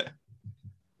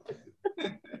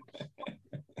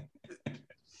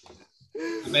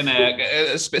 Then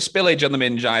spillage on the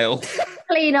minge aisle.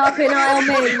 Clean up in aisle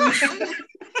minge.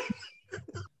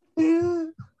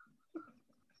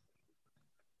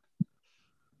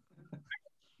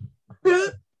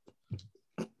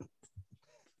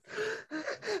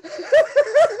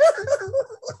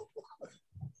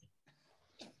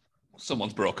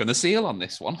 Someone's broken the seal on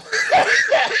this one.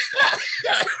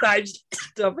 Right,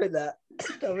 stop it there.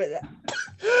 Stop it there.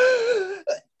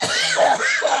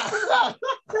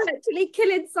 Actually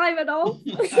killing Simon off.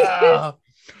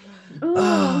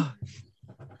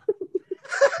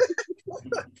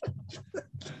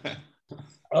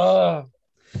 Oh.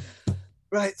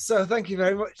 Right, so thank you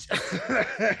very much.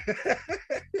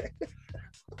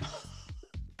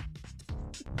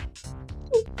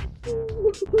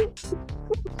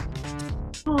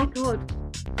 Oh God.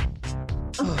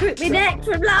 I've crooked my neck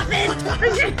from laughing.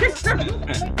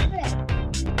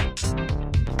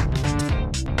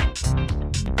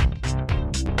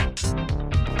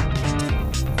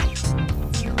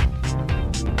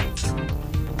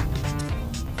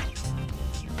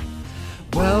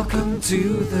 Welcome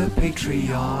to the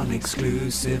Patreon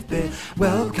exclusive bit.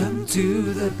 Welcome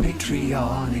to the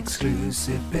Patreon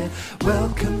exclusive bit.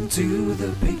 Welcome to the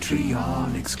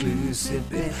Patreon exclusive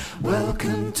bit.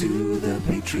 Welcome to the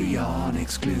Patreon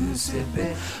exclusive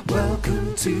bit.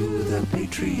 Welcome to the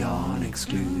Patreon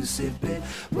exclusive bit.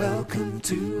 Welcome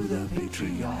to the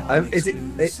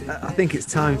Patreon. I think it's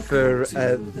time for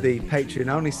the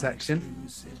Patreon only section,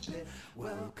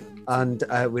 and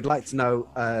we'd like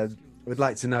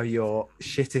to know your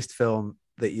shittest film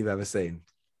that you've ever seen.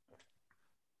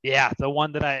 Yeah, the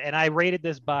one that I rated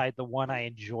this by the one I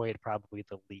enjoyed probably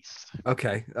the least.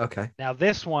 Okay. Now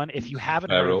this one, if you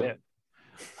haven't heard of it,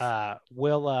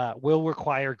 will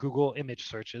require Google image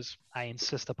searches. I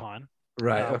insist upon.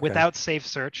 Right. Okay. Without safe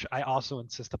search, I also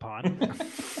insist upon.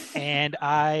 And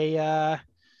I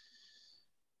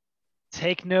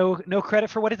take no credit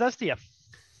for what it does to you.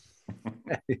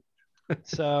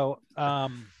 So, I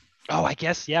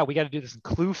guess, we got to do this in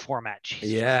clue format.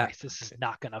 Jesus Christ, this is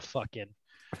not going to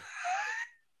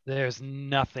there's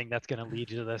nothing that's going to lead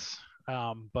you to this.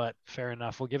 But fair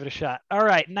enough. We'll give it a shot. All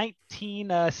right.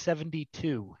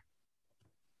 1972.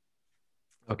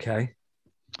 Okay.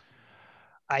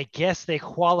 I guess they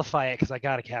qualify it because I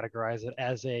got to categorize it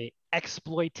as a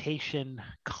exploitation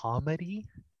comedy.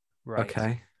 Right.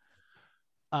 Okay.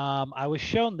 I was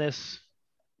shown this,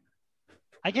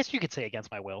 I guess you could say against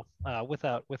my will,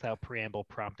 without preamble,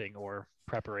 prompting, or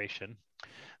preparation.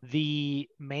 The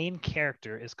main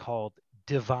character is called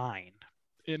Divine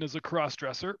and is a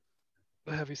cross-dresser,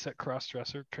 a heavyset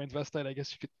cross-dresser, transvestite, I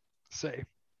guess you could say.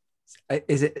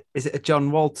 Is it a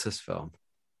John Walters film?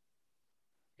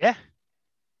 Yeah.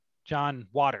 John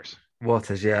Waters.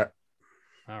 Waters, yeah.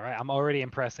 All right. I'm already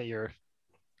impressed that you're...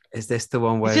 Is this the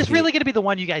one where... Is this really going to be the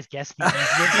one you guys guessed?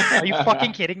 Are you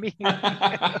fucking kidding me?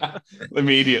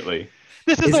 Immediately.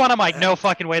 This is the one I'm like, no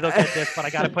fucking way they'll get this, but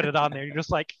I got to put it on there. You're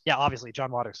just like, yeah, obviously,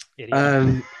 John Waters.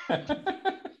 Idiot.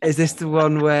 Is this the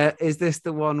one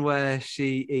where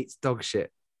she eats dog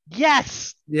shit?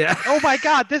 Yes. Yeah. Oh my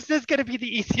God, this is going to be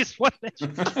the easiest one that you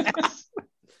guess.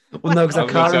 Well, no, because I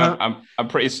can't remember. I'm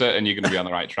pretty certain you're going to be on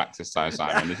the right track this time,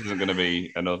 Simon. This isn't going to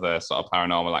be another sort of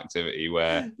paranormal activity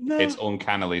where it's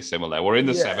uncannily similar. We're in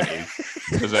the 70s.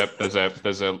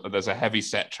 There's a heavy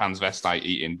set transvestite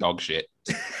eating dog shit.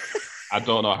 I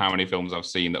don't know how many films I've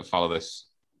seen that follow this.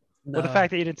 No. Well, the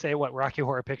fact that you didn't say Rocky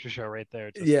Horror Picture Show right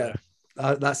there.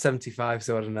 That's 75,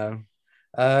 so I don't know.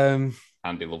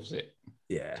 Andy loves it.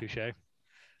 Yeah. Touche.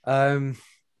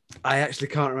 I actually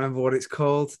can't remember what it's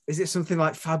called. Is it something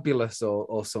like Fabulous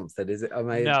or something? Is it?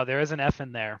 No, there is an F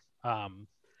in there. And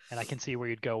I can see where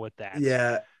you'd go with that.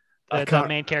 Yeah. The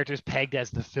main character is pegged as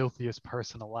the filthiest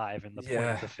person alive, and the point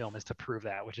of the film is to prove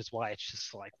that, which is why it's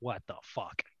just like, what the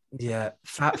fuck? Yeah.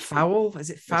 Foul? Is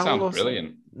it foul? It sounds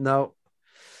brilliant. No.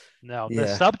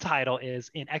 The subtitle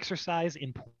is An Exercise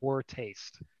in Poor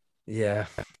Taste. Yeah.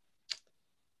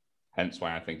 Hence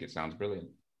why I think it sounds brilliant.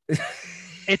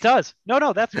 It does.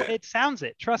 No, that's what it sounds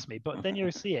it. Trust me. But then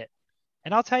you'll see it,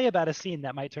 and I'll tell you about a scene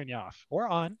that might turn you off or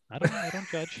on. I don't know. I don't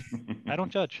judge. I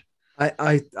don't judge.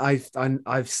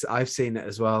 I've seen it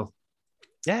as well.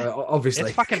 Yeah, obviously.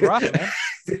 It's fucking rough, man.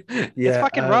 It's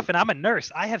fucking rough, and I'm a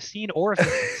nurse. I have seen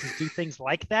orifices do things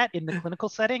like that in the clinical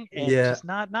setting, and just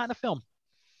not in a film.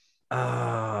 That's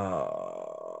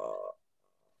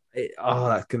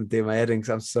gonna do my head in because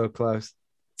I'm so close.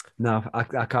 No, I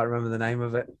can't remember the name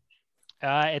of it.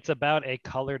 It's about a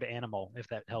colored animal, if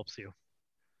that helps you.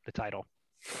 The title.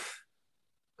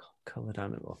 Colored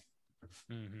animal.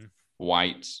 Mm-hmm.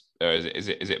 White. Is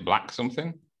it black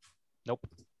something? Nope.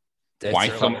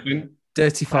 White something?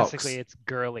 Dirty Fox. Classically, it's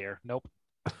girlier. Nope.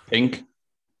 Pink?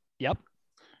 Yep.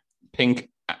 Pink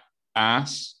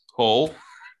ass hole?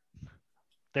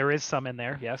 There is some in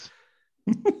there, yes.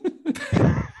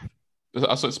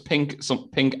 So it's pink, some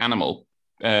pink animal.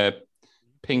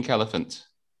 Pink elephant.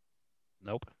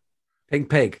 Nope.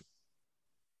 Pink pig.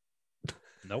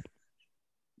 Nope.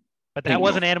 But that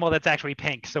was an animal that's actually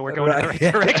pink, so we're going in the right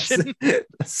direction.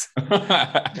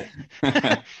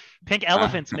 Pink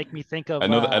elephants make me think of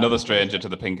another stranger to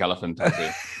the pink elephant tattoo.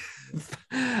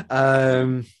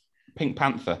 Pink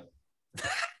Panther.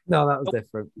 No, that was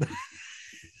different.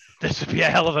 This would be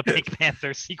a hell of a Pink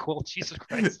Panther sequel. Jesus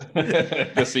Christ.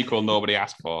 The sequel nobody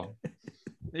asked for.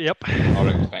 Yep. Or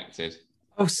expected.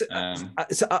 Oh, so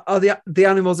are the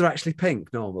animals are actually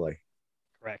pink normally?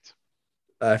 Correct.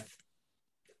 Yep.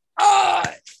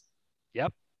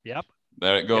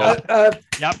 There it goes.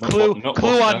 Yep.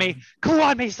 Clue on me. Clue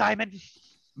on me, Simon.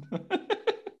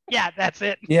 Yeah, that's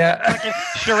it. Yeah. Fucking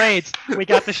charades. We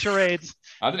got the charades.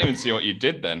 I didn't even see what you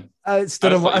did then. It's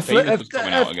done I just thought your penis was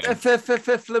coming out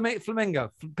again.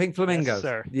 Flamingo, pink flamingos. Yes,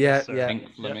 sir. Yeah, Yes, sir. yeah.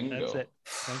 Pink flamingo. Yep, that's it.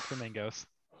 Pink flamingos.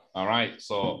 All right,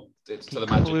 so it's to the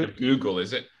magic of Google,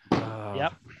 is it?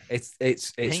 Yep. It's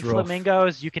Pink rough.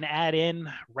 flamingos. You can add in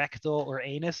rectal or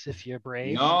anus if you're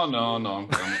brave. No, I'm not going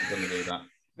to do that.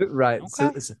 Right.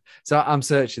 Okay. So I'm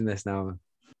searching this now.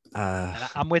 And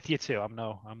I'm with you too. I'm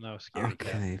no scary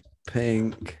cat. Okay.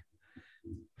 Pink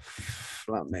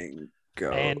flamingo.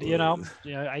 And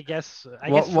I guess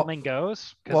What-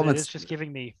 flamingos what because would- it is just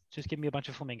giving me a bunch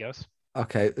of flamingos.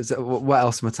 Okay. What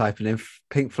else am I typing in?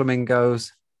 Pink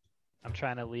flamingos. I'm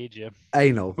trying to lead you.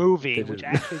 Anal. Movie, Did which it-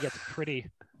 actually gets pretty.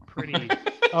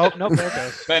 Oh no, there it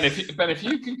goes. Ben, if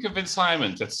you can convince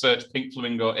Simon to search pink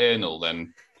flamingo anal,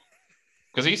 then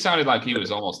because he sounded like he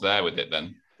was almost there with it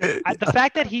then. The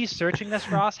fact that he's searching this,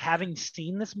 Ross, having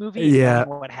seen this movie, Yeah. and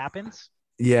what happens.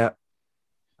 Yeah.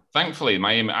 Thankfully,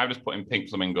 I was putting pink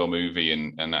flamingo movie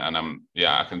and I'm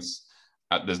I can.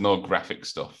 There's no graphic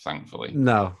stuff, thankfully.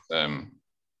 No.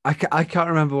 I can't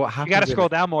remember what happened. You got to with scroll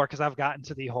it. down more because I've gotten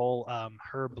to the whole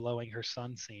her blowing her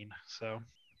son scene. So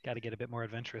got to get a bit more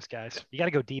adventurous, guys. You got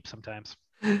to go deep sometimes.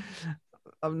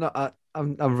 I'm not.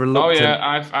 I'm Oh reluctant.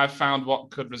 yeah, I've found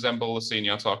what could resemble the scene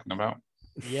you're talking about.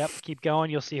 Yep, keep going.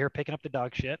 You'll see her picking up the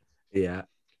dog shit. Yeah.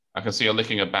 I can see her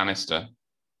licking a banister.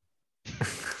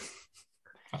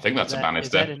 I think that's a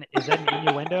banister. Is that an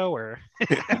innuendo or?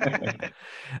 Yeah,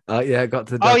 I got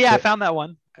to. Oh yeah, I found that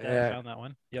one. Yeah. I found that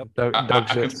one. Yep. I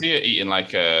can see her eating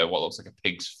like what looks like a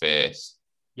pig's face.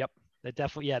 That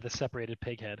definitely, the separated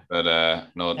pig head. But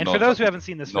no. And no for those dog- who haven't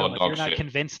seen this no film, if dog you're not shit.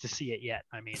 convinced to see it yet,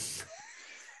 I mean,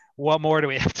 what more do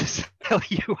we have to tell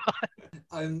you?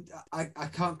 I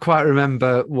can't quite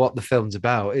remember what the film's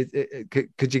about.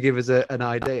 Could you give us an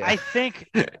idea? I think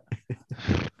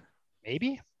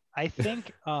maybe. I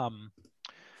think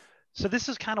so this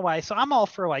is kind of why. So I'm all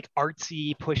for like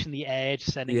artsy, pushing the edge,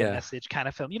 sending a message kind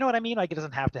of film. You know what I mean? Like it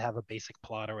doesn't have to have a basic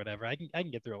plot or whatever. I can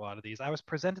get through a lot of these. I was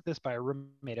presented this by a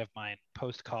roommate of mine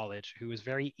post college who was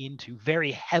very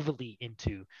heavily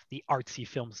into the artsy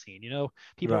film scene. You know,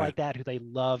 people like that who they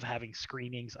love having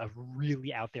screenings of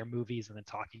really out there movies and then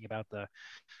talking about the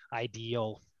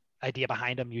idea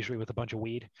behind them, usually with a bunch of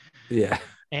weed. Yeah.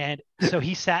 And so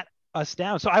he sat us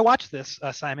down. So I watched this,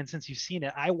 Simon, since you've seen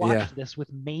it. I watched this with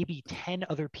maybe 10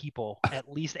 other people, at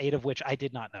least 8 of which I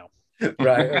did not know.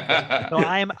 Right. Okay. So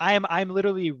I'm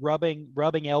literally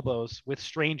rubbing elbows with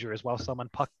strangers while someone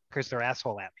puckers their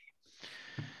asshole at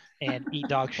me and eat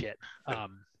dog shit.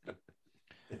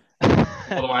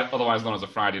 Otherwise known as a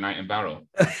Friday night in Barrow.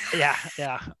 Yeah.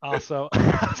 Also.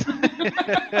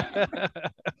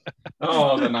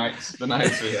 Oh, the nights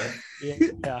here.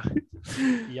 Yeah.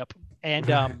 Yep. And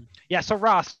so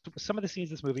Ross, some of the scenes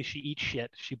in this movie, she eats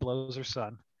shit, she blows her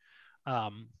son.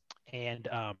 And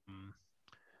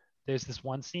there's this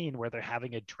one scene where they're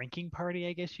having a drinking party,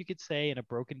 I guess you could say, in a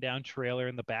broken down trailer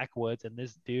in the backwoods, and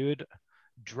this dude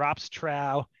drops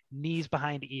trow, knees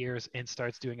behind ears, and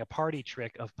starts doing a party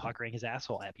trick of puckering his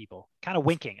asshole at people. Kind of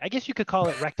winking. I guess you could call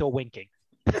it rectal winking.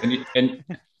 And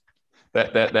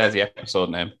there's the episode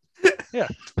name. Yeah.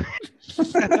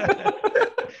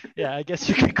 Yeah, I guess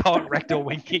you could call it rectal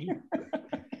winking.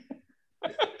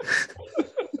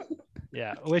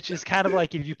 Yeah, which is kind of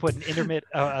like if you put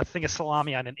a thing of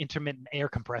salami on an intermittent air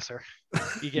compressor,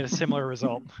 you get a similar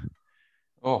result.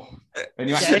 Oh, and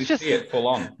you actually see it full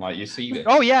on, like you see it.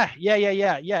 Oh yeah.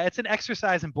 It's an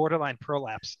exercise in borderline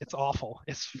prolapse. It's awful.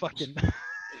 It's fucking.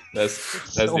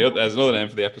 There's another name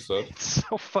for the episode. It's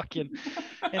so fucking.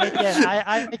 And again,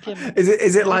 I can.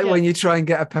 Is it like when you try and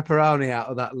get a pepperoni out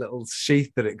of that little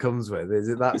sheath that it comes with? Is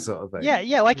it that sort of thing?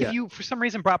 Yeah. Like if you for some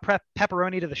reason brought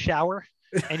pepperoni to the shower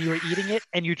and you were eating it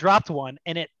and you dropped one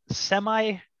and it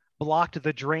blocked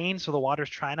the drain, so the water's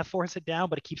trying to force it down,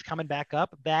 but it keeps coming back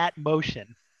up. That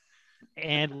motion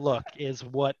and look is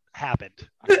what happened.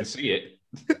 I can see it.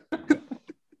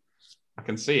 I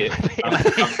can see it.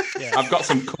 I've got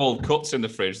some cold cuts in the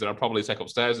fridge that I'll probably take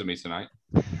upstairs with me tonight.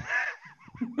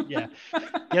 Yeah.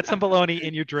 Get some bologna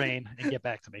in your drain and get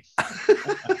back to me.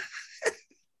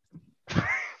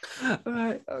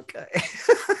 Right. Okay.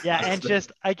 Yeah. And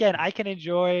just, again, I can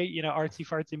enjoy, artsy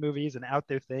fartsy movies and out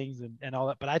there things and all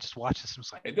that, but I just watch this and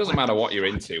it's like, it doesn't matter what you're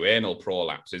into. Anal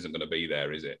prolapse isn't going to be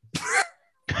there, is it?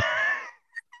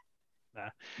 Nah,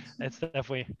 it's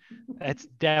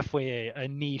definitely a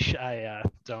niche I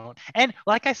don't. And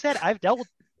like I said, I've dealt with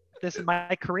this in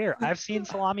my career. I've seen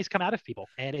salamis come out of people,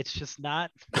 and it's just not.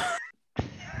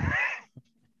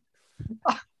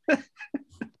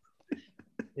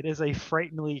 It is a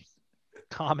frighteningly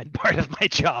common part of my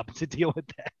job to deal with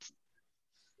that.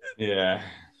 Yeah.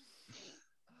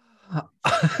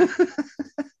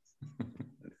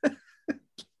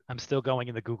 I'm still going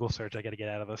in the Google search. I got to get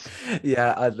out of this.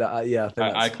 Yeah, I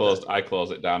think I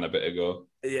closed it down a bit ago.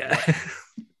 Yeah.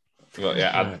 But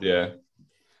yeah,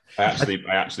 I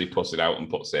actually put it out and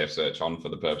put safe search on for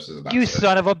the purposes of that. You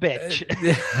son of a bitch.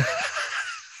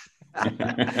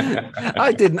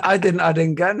 I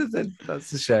didn't get anything.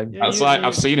 That's a shame. That's like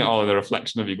I've seen it all in the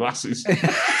reflection of your glasses.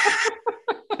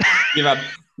 You've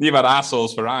had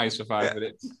assholes for eyes for 5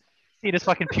 minutes. See his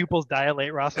fucking pupils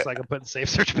dilate, Ross, so I can put safe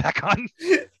search back on.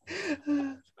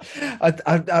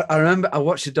 I remember I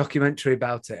watched a documentary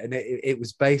about it, and it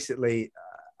was basically,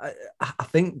 I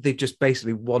think they just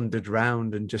basically wandered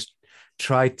around and just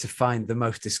tried to find the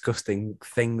most disgusting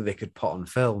thing they could put on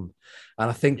film. And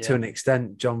I think to an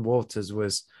extent, John Waters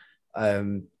was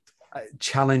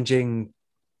challenging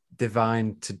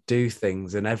Divine to do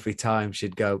things, and every time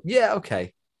she'd go, yeah,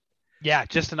 okay. Yeah,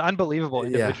 just an unbelievable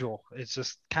individual. Yeah. It's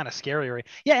just kind of scary.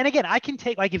 Yeah, and again, I can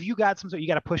take, like, if you got you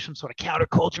got to push some sort of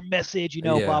counterculture message,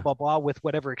 blah, blah, blah, with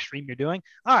whatever extreme you're doing.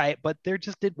 All right, but there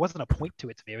just wasn't a point to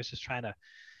it to me. I was just trying to,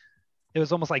 it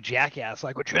was almost like Jackass,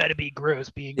 like we're trying to be gross,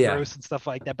 gross and stuff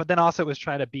like that. But then also it was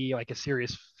trying to be like a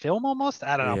serious film almost.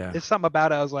 I don't know. Yeah. There's something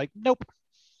about it. I was like, nope.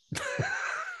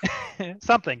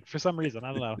 Something for some reason.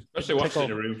 I don't know. Especially watching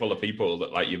in a room full of people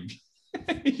that like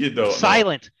you don't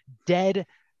silent, dead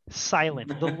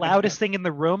silent. The loudest thing in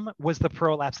the room was the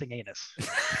prolapsing anus.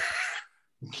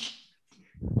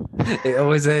 It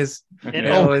always is. It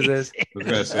always is. I was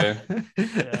going to say.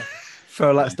 Yeah.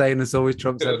 Prolapsed anus always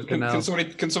trumps everything else.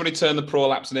 Can somebody turn the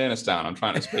prolapsing anus down? I'm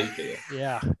trying to speak here.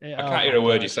 Yeah. I can't hear a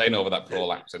word you're saying over that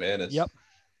prolapsing anus. Yep.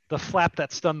 The flap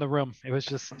that stunned the room. It was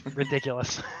just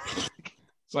ridiculous.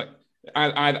 It's like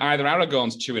either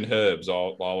Aragorn's chewing herbs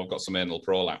or we've got some anal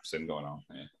prolapsing going on.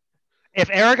 Yeah. If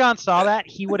Aragorn saw that,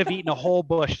 he would have eaten a whole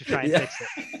bush to try and fix it.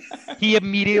 He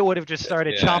immediately would have just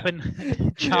started chopping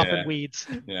weeds.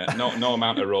 Yeah, no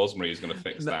amount of rosemary is going to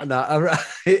fix that. No,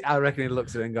 I reckon he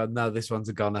looks at it and goes, no, this one's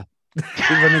a goner. He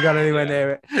wouldn't have gone anywhere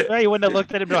near it. No, he wouldn't have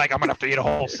looked at him and be like, I'm going to have to eat a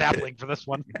whole sapling for this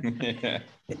one. Yeah.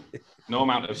 No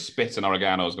amount of spit and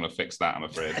oregano is going to fix that, I'm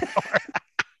afraid.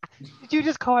 Did you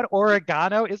just call it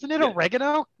oregano? Isn't it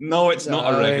oregano? No, it's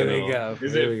not oregano.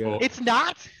 Is it? It's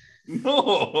not?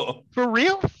 No. For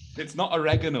real? It's not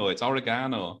oregano. It's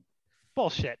oregano.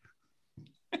 Bullshit.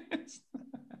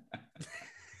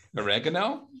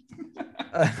 Oregano?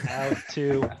 How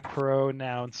to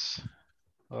pronounce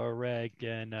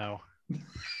oregano.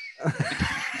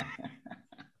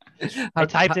 I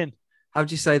typed in. How'd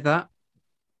you say that?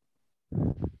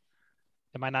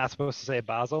 Am I not supposed to say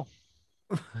basil?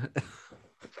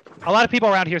 A lot of people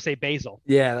around here say basil.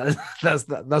 Yeah,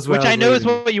 that's which I know is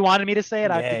what you wanted me to say,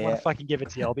 and I didn't want to fucking give it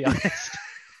to you. I'll be honest.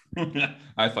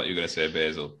 I thought you were going to say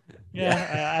basil.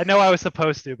 Yeah, I know I was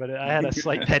supposed to, but I had a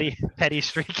slight petty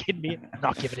streak in me. I'm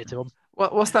not giving it to him.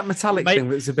 What's that metallic thing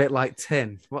that's a bit like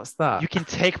tin? What's that? You can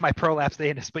take my prolapsed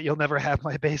anus, but you'll never have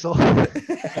my basil.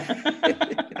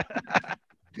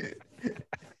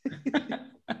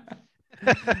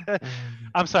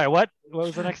 I'm sorry, what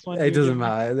was the next one? It doesn't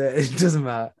matter. It doesn't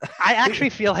matter. I actually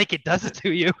feel like it does it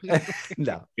to you.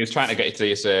 No. He was trying to get you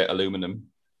to say aluminum.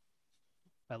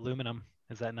 Aluminum.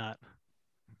 Is that not?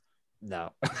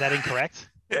 No. Is that incorrect?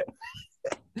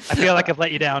 I feel like I've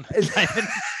let you down.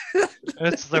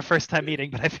 It's their first time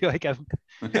meeting, but I feel like I've...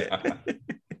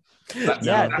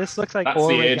 This looks like that's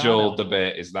oregano. The age-old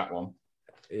debate is that one.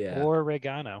 Yeah.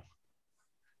 Oregano.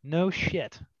 No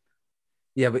shit.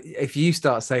 Yeah, but if you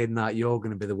start saying that, you're going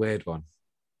to be the weird one.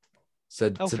 So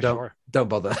don't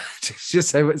bother. Just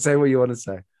say what you want to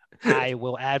say. I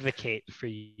will advocate for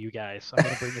you guys. I'm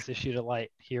going to bring this issue to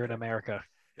light here in America.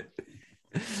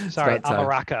 Sorry,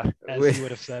 America, as you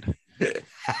would have said.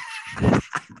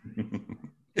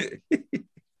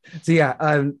 So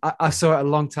yeah, I saw it a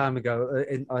long time ago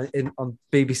on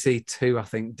BBC Two. I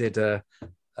think did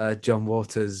John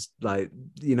Waters, like,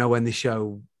 when they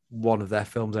show one of their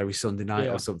films every Sunday night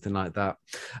or something like that.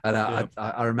 And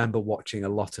I remember watching a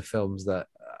lot of films that,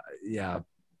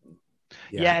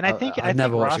 and I think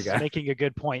Ross is making a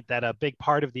good point that a big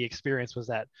part of the experience was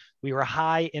that we were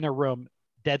high in a room,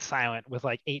 dead silent, with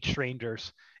like 8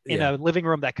 strangers in a living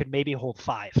room that could maybe hold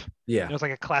 5. Yeah. It was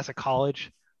like a classic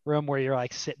college room where you're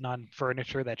like sitting on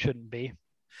furniture that shouldn't be.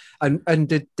 And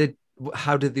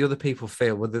how did the other people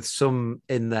feel? Were there some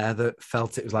in there that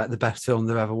felt it was like the best film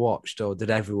they've ever watched, or did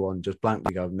everyone just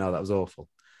blankly go, no, that was awful?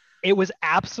 It was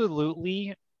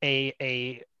absolutely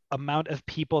a amount of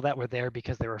people that were there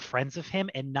because they were friends of him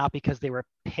and not because they were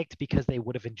picked because they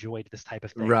would have enjoyed this type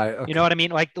of thing. Right. Okay. You know what I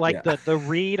mean? Like Yeah. the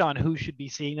read on who should be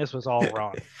seeing this was all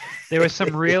wrong. There were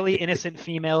some really innocent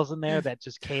females in there that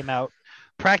just came out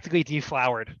practically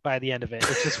deflowered by the end of it.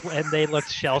 It's just, and they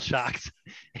looked shell shocked.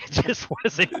 It just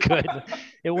wasn't good.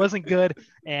 It wasn't good.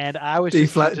 And I was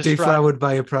deflowered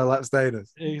by a prolapsed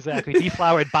anus. Exactly.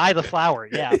 Deflowered by the flower.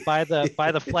 Yeah. By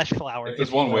the flesh flower. If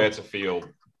there's one way to feel,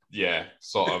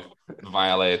 sort of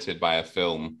violated by a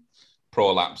film,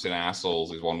 prolapsing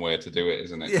assholes is one way to do it,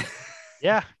 isn't it?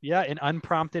 Yeah. An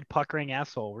unprompted puckering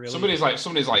asshole. Really.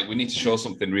 Somebody's like, we need to show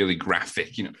something really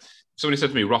graphic. You know, somebody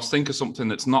said to me, Ross, think of something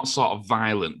that's not sort of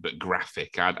violent but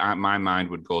graphic. My mind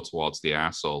would go towards the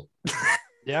asshole.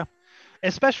 Yeah.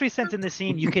 Especially since in the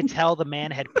scene, you could tell the man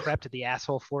had prepped the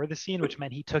asshole for the scene, which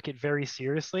meant he took it very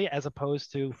seriously, as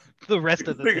opposed to the rest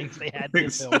of the things they had to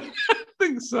film.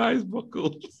 Think size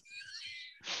buckles.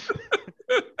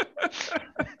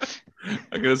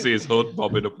 I'm going to see his hood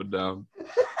bobbing up and down.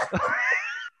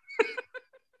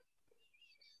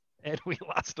 And we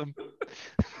lost him.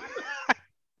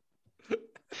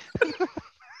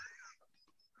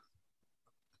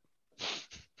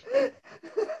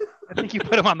 I think you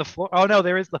put him on the floor. Oh no,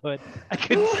 there is the hood. I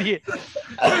couldn't see it.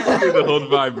 I can see the hood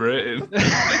vibrating.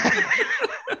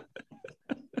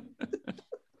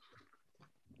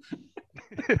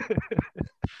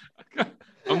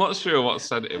 I'm not sure what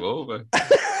sent him over.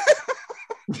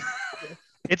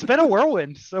 It's been a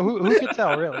whirlwind, so who could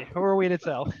tell, really? Who are we to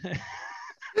tell?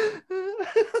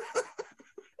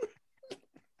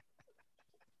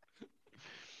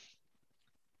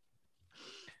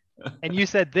 And you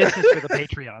said this is for the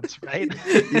Patreons, right?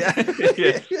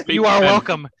 Yeah. You are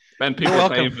welcome. Ben, people are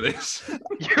paying for this.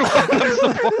 You're welcome,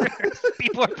 supporters.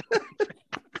 People are.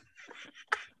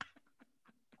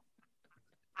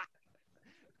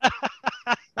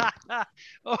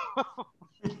 Oh.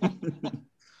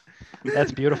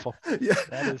 That's beautiful. Yeah.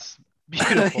 That is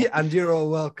beautiful. And you're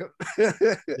all welcome.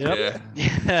 Yep.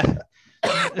 Yeah.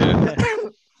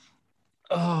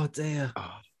 Oh dear.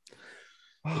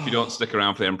 If you don't stick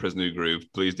around for the Emperor's New Groove,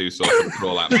 please do so for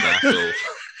prolapse assholes.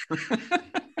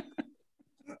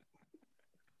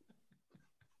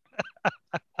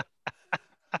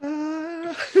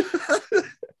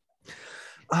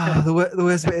 The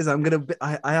worst bit is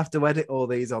I have to edit all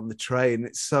these on the train.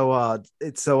 It's so hard.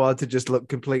 It's so hard to just look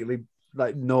completely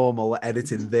like normal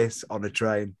editing this on a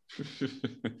train.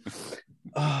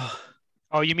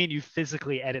 Oh, you mean you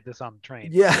physically edit this on the train?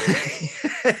 Yeah.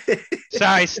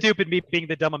 Sorry, stupid me being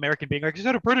the dumb American being like, is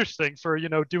that a British thing for,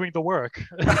 doing the work?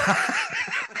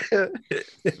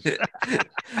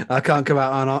 I can't come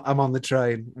out I'm on the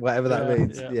train, whatever that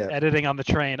means. Yeah. Editing on the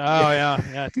train. Oh,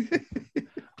 yeah.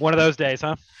 One of those days,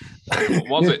 huh?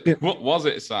 What was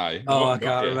it, Si? I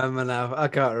can't remember now. I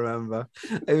can't remember.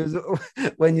 It was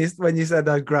when you said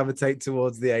I'd gravitate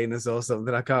towards the anus or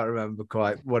something. I can't remember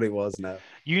quite what it was now.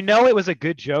 You know it was a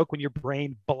good joke when your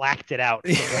brain blacked it out.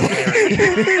 Can't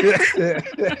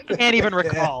even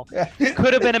recall.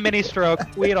 Could have been a mini stroke.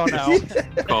 We don't know.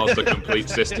 Caused a complete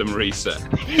system reset.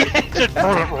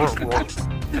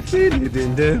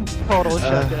 Total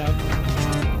shutdown.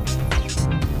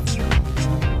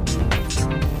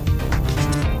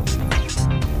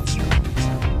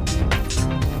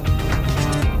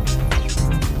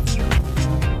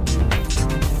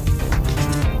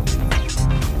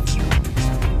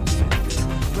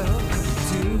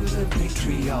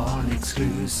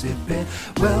 Exclusive bit.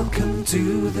 Welcome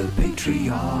to the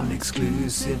Patreon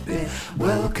exclusive bit.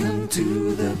 Welcome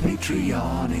to the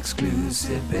Patreon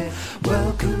exclusive bit.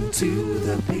 Welcome to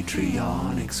the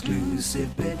Patreon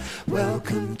exclusive bit.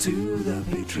 Welcome to the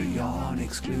Patreon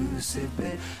exclusive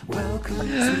bit. Welcome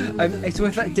to so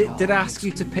if did I ask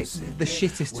you to pick the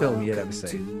shittest film you'd ever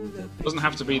seen? Doesn't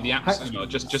have to be the absolute,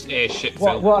 just a shit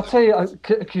film. Well, I'll tell you,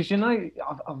 because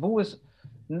I've always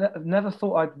never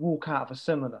thought I'd walk out of a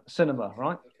cinema,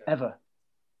 right? Ever.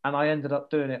 And I ended up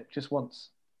doing it just once.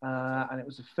 And it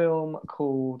was a film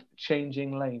called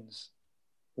Changing Lanes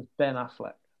with Ben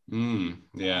Affleck.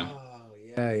 Yeah. Oh,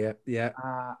 yeah.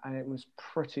 And it was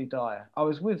pretty dire. I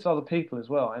was with other people as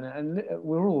well. And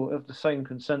we're all of the same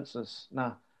consensus.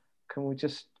 Now, can we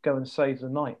just go and save the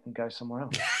night and go somewhere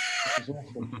else? Which is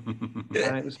awful.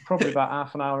 And it was probably about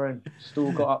half an hour in. Just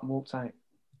all got up and walked out.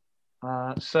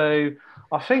 So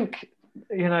I think,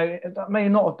 that may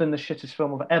not have been the shittest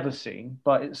film I've ever seen,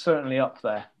 but it's certainly up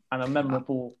there and a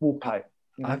memorable walkout.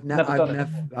 I've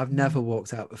never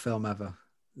walked out the film ever.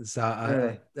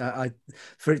 So I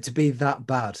for it to be that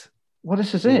bad, well,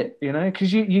 this is it, you know,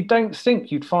 because you don't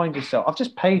think you'd find yourself. I've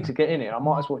just paid to get in it. I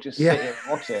might as well just sit here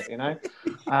and watch it, you know,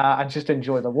 and just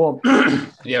enjoy the warmth.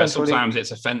 Yeah, sometimes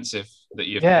it's offensive that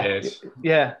you've paid.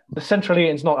 Yeah, the central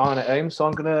heating's not on at home, so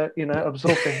I'm gonna, you know,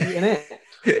 absorb the heat in it.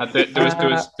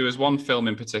 There was one film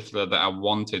in particular that I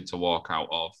wanted to walk out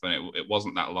of, and it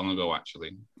wasn't that long ago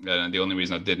actually. And the only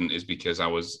reason I didn't is because I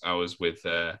was with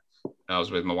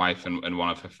my wife and one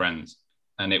of her friends,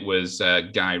 and it was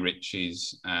Guy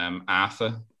Ritchie's King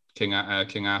Arthur.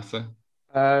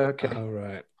 Okay. All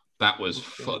right. That was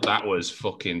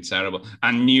fucking terrible.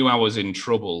 I knew I was in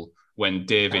trouble when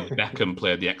David Beckham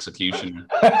played the executioner.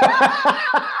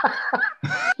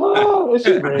 Oh, is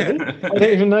it really? I didn't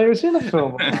even know he was in a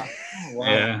film. Oh, wow.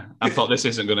 Yeah, I thought this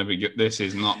isn't going to be good. This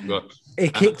is not good.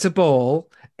 It kicked a ball,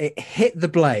 it hit the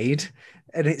blade,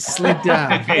 and it slid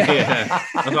down. Yeah.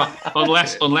 I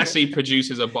thought, unless he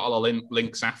produces a bottle of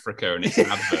Lynx Africa and it's an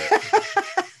advert.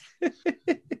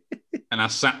 And I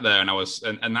sat there, and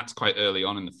and that's quite early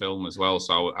on in the film as well.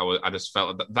 So I just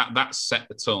felt that set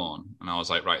the tone, and I was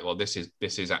like, right, well, this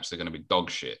is actually going to be dog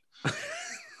shit.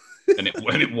 And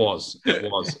it was.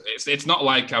 It's not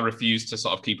like I refuse to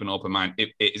sort of keep an open mind. It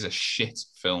is a shit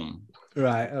film.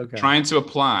 Right. Okay. Trying to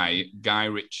apply Guy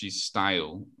Ritchie's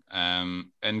style. And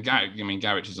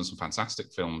Guy Ritchie's done some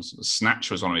fantastic films.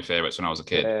 Snatch was one of my favorites when I was a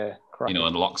kid. Yeah, you know,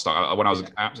 and Lock, Stock. I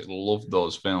absolutely loved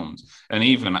those films. And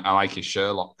even I like his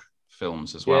Sherlock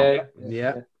films as well.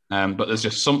 Yeah. But there's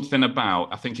just something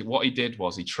about, I think what he did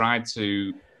was he tried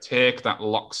to take that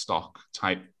Lock, Stock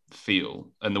type feel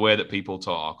and the way that people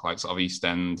talk, like sort of East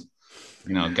End,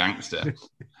 you know, gangster,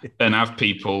 and have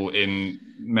people in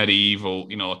medieval,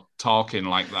 you know, talking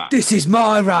like that. This is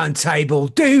my round table.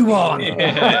 Do one.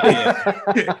 Yeah.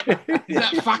 Is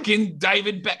that fucking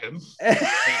David Beckham?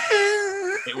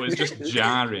 It was just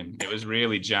jarring. It was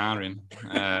really jarring.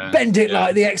 Bend it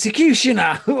like the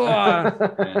executioner. I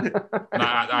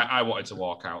wanted to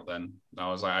walk out then. I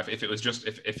was like, if it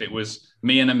was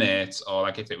me and a mate, or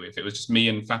like if it was just me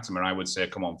and Fatima, I would say,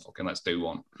 come on, fucking let's do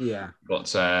one. Yeah.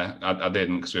 But I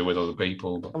didn't because we were with other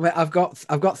people. But... I mean, I've got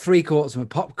 3/4 of my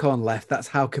popcorn left. That's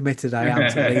how committed I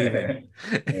am to leaving.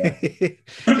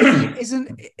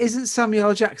 Isn't Samuel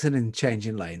L. Jackson in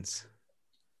Changing Lanes?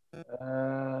 It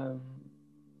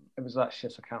was that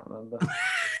shit. I can't remember.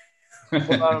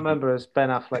 What I remember is Ben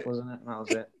Affleck, wasn't it? And that was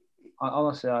it.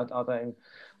 Honestly, I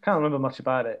can't remember much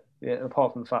about it. Yeah,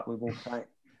 apart from the fact we walked out.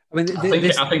 I mean,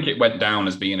 I think it went down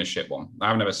as being a shit one.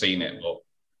 I've never seen it, but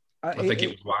I think it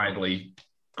was widely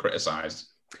criticised.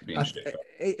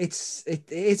 It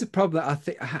is a problem. I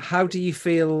think. How do you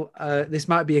feel? This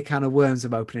might be a can of worms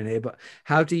I'm opening here, but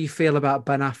how do you feel about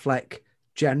Ben Affleck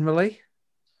generally?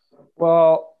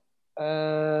 Well,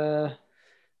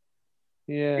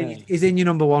 yeah, he's in your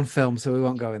number one film, so we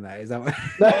won't go in there. Is that what?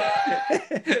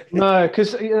 No,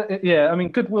 because I mean,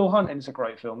 Good Will Hunting is a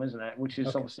great film, isn't it? Which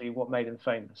is obviously what made him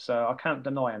famous. So I can't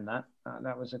deny him that.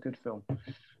 That was a good film.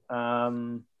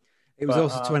 It was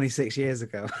also 26 years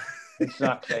ago.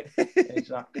 Exactly.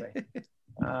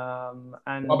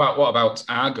 And what about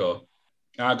Argo?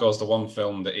 Argo's the one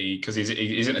film that because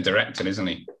he's into directing, isn't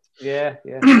he? Yeah.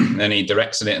 And he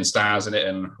directs in it and stars in it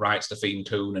and writes the theme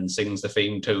tune and sings the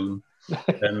theme tune.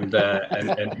 and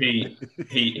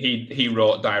he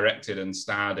wrote, directed, and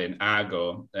starred in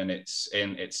Argo, and it's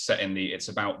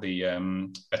about the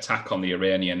attack on the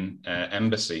Iranian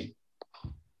embassy,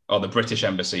 or the British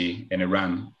embassy in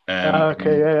Iran.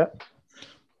 Yeah.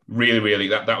 Really, really,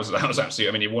 that was absolutely.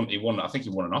 I mean, he won. I think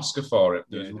he won an Oscar for it.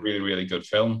 It was a really, really good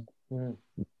film.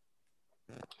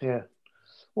 Yeah.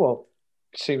 Well,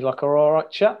 seems like an all right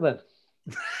chap then.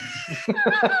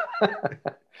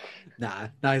 Nah,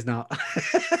 he's not.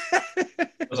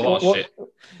 There's a lot of shit.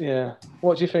 Yeah.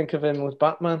 What do you think of him with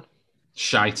Batman?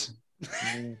 Shite.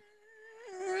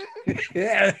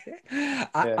 Yeah.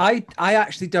 I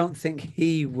actually don't think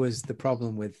he was the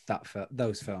problem with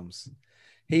those films.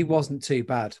 He wasn't too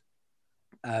bad.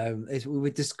 We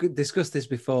discussed this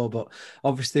before, but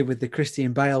obviously with the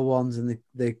Christian Bale ones and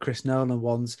the Chris Nolan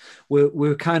ones,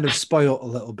 we're kind of spoilt a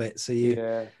little bit. So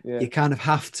you kind of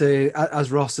have to,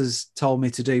 as Ross has told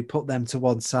me to do, put them to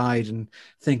one side and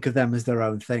think of them as their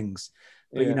own things.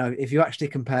 But you know, if you actually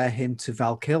compare him to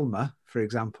Val Kilmer, for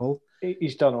example,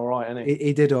 he's done all right, hasn't he?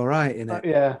 He did all right in it.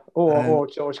 Yeah, or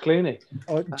George Clooney.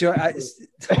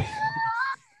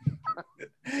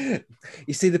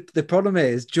 You see, the problem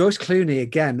is George Clooney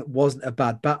again wasn't a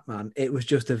bad Batman. It was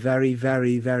just a very,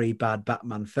 very, very bad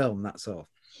Batman film. That's all.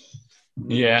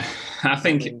 Yeah, I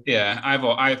think. Yeah, I've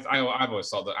always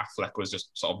thought that Affleck was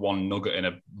just sort of one nugget in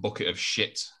a bucket of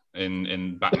shit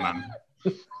in Batman.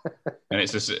 And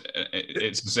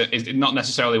it's not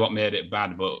necessarily what made it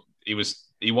bad, but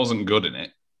he wasn't good in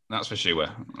it. That's for sure.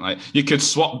 Like you could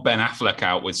swap Ben Affleck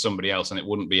out with somebody else, and it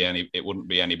wouldn't be any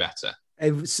better.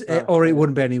 Or it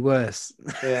wouldn't be any worse.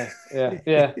 Yeah,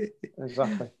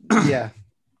 exactly.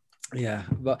 Yeah.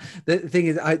 But the thing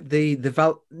is, I take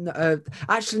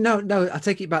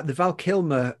it back. The Val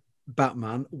Kilmer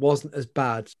Batman wasn't as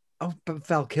bad. Oh, but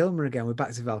Val Kilmer again. We're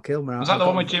back to Val Kilmer. Was that the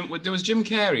one with Jim? There was Jim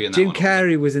Carrey in that. Jim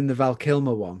Carrey was in the Val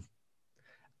Kilmer one,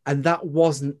 and that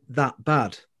wasn't that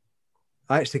bad.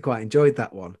 I actually quite enjoyed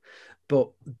that one.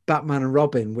 But Batman and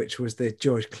Robin, which was the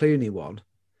George Clooney one.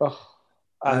 Oh,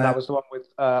 and that was the one with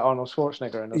Arnold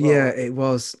Schwarzenegger in as well. Yeah, it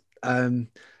was.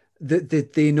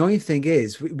 The annoying thing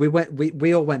is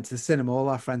we all went to the cinema, all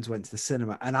our friends went to the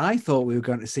cinema, and I thought we were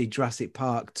going to see Jurassic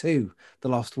Park 2, The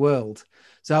Lost World.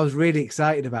 So I was really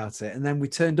excited about it. And then we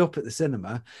turned up at the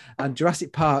cinema and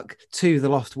Jurassic Park 2, The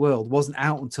Lost World wasn't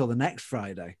out until the next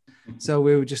Friday. So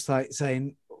we were just like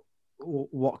saying,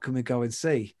 what can we go and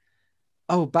see?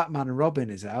 Oh, Batman and Robin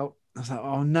is out. I was like,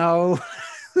 oh no.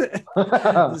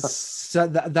 So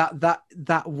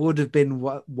that would have been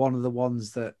one of the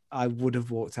ones that I would have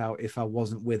walked out if I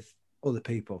wasn't with other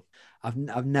people. I've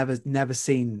never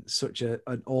seen such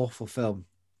an awful film.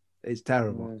 It's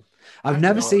terrible. I've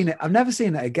never seen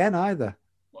it again either.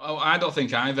 Well, I don't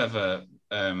think I've ever.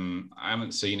 I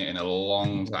haven't seen it in a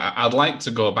long time. I'd like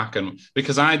to go back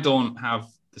because I don't have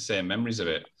the same memories of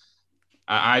it.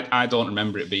 I don't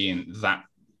remember it being that.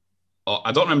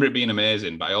 I don't remember it being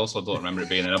amazing, but I also don't remember it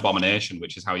being an abomination,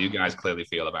 which is how you guys clearly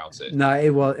feel about it. No, it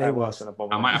was an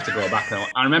abomination. I might have to go back.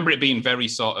 I remember it being very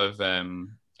sort of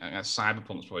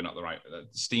cyberpunk's probably not the right.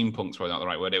 Steampunk's probably not the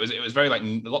right word. It was very like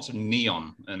lots of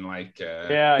neon and like.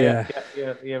 Yeah,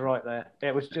 right there.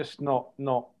 It was just not.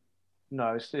 No,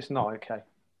 it's not okay.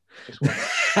 Just but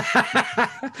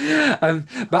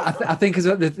I think as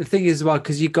well, the thing is, well,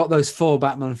 because you've got those 4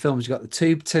 Batman films, you've got the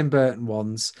 2 Tim Burton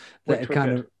ones that are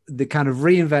kind of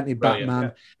reinvented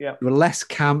Batman. Yeah. They were less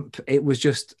camp. It was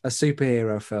just a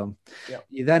superhero film. Yeah.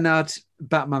 You then had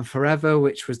Batman Forever,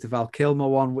 which was the Val Kilmer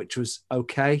one, which was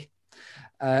okay,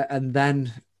 and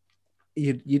then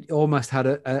you almost had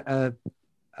a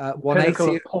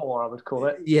 180. Poor, I would call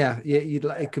it. Yeah, you'd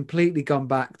like completely gone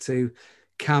back to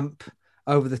camp,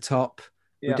 over the top,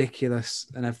 ridiculous,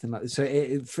 and everything like that. So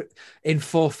in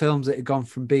 4 films, it had gone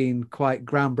from being quite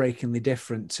groundbreakingly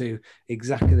different to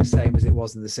exactly the same as it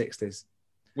was in the 60s.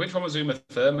 Which one was Uma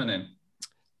Thurman in?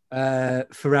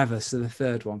 Forever, so the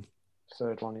third one.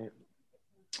 Yeah.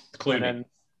 Clooney.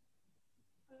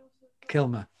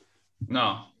 Kilmer.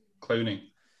 No, Clooney.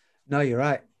 No, you're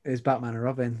right. It was Batman and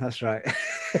Robin. That's right.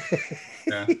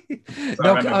 Yeah. So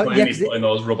I remember putting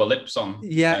those rubber lips on.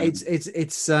 Yeah, it's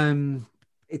Jim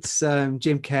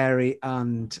Carrey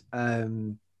and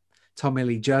Tommy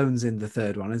Lee Jones in the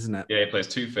third one, isn't it? Yeah, he plays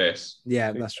Two-Face.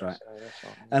 Yeah, that's right.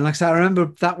 And like I said, I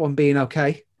remember that one being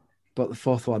okay, but the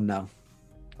 4th one, no.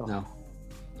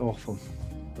 Awful.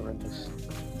 Horrendous.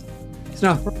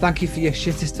 So, no, thank you for your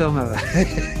shittest film ever.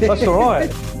 That's all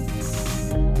right.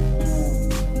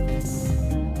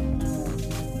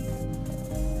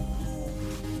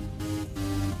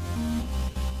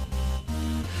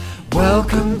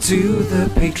 Welcome to the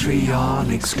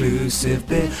Patreon exclusive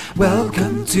bit.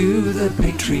 Welcome to the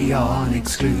Patreon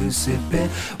exclusive bit.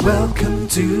 Welcome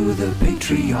to the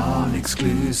Patreon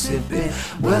exclusive bit.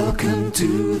 Welcome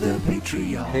to the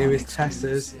Patreon. Here is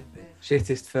Tessa's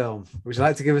shittest film. Would you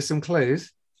like to give us some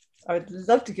clues? I would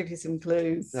love to give you some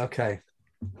clues. Okay.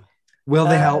 Will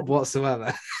they help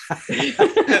whatsoever?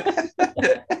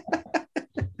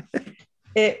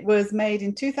 It was made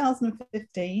in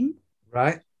 2015.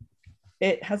 Right.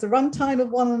 It has a runtime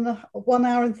of 1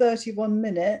 hour and 31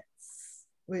 minutes,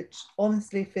 which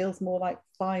honestly feels more like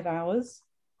 5 hours.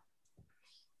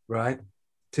 Right.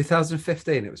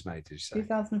 2015 it was made, did you say?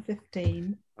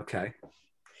 2015. Okay.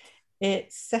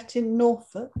 It's set in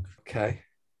Norfolk. Okay.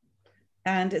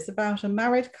 And it's about a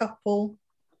married couple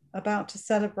about to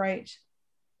celebrate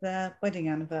their wedding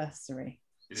anniversary.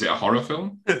 Is it a horror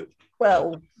film?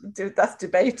 Well, that's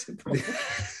debatable.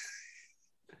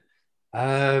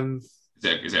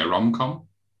 Is it a rom-com?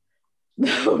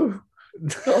 No.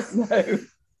 God, no.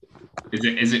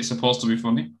 Is it supposed to be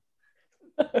funny?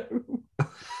 No.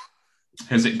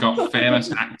 Has it got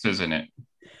famous actors in it?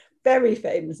 Very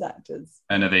famous actors.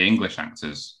 And are they English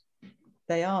actors?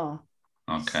 They are.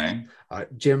 Okay.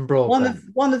 Jim Broadbent.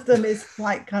 One of them is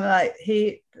like kind of like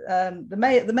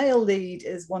the male lead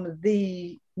is one of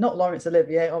the, not Laurence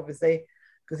Olivier obviously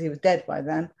because he was dead by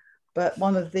then, but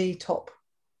one of the top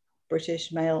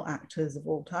British male actors of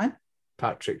all time.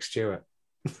 Patrick Stewart.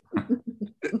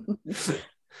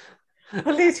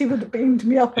 At least he would have beamed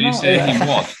me up. Did you say he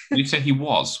was? Did you say he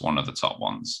was one of the top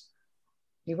ones?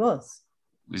 He was.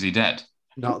 Is he dead?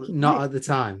 Not at the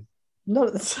time. Not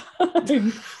at the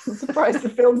time. I'm surprised the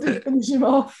film didn't finish him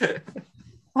off.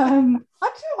 I'm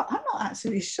not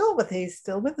actually sure whether he's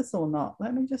still with us or not.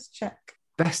 Let me just check.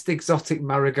 Best Exotic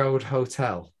Marigold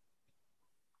Hotel.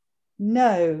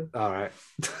 No. All right.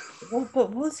 Well,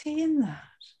 but was he in that?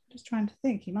 Just trying to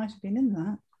think. He might have been in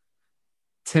that.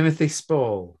 Timothy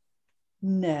Spall.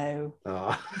 No.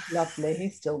 Oh. Lovely.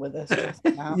 He's still with us just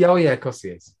now. Oh, yeah, of course he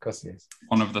is.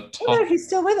 One of the top. Oh, no, he's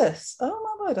still with us.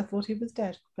 Oh, my word. I thought he was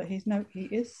dead. But he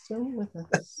is still with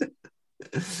us.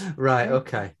 Right,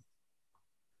 okay.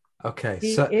 Okay.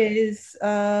 He is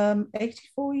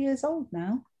 84 years old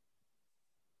now.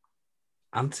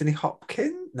 Anthony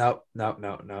Hopkins? No.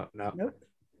 Nope.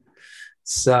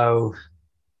 So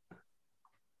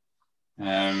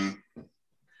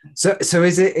So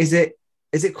is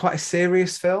it quite a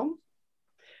serious film?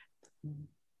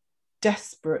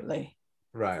 Desperately.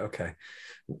 Right, okay.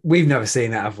 We've never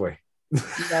seen it, have we?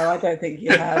 No, I don't think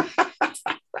you have.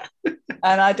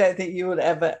 And I don't think you would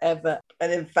ever.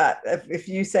 And in fact, if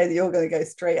you say that you're going to go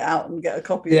straight out and get a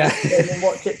copy of it and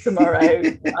watch it tomorrow,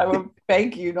 I would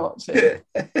beg you not to.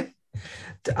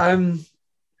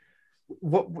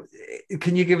 What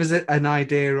can you give us an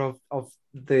idea of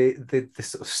the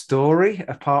sort of story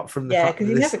apart from the fact because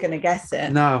you're never going to guess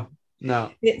it. No.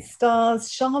 It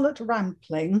stars Charlotte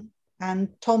Rampling and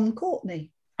Tom Courtenay.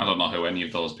 I don't know who any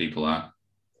of those people are.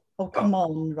 Oh, come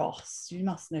on, Ross. You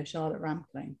must know Charlotte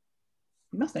Rampling.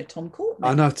 You must know Tom Courtenay.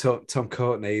 I know Tom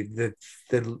Courtenay,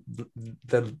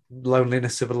 the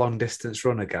loneliness of a long distance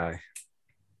runner guy.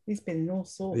 He's been in all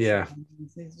sorts. Yeah. Of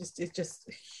things. It's just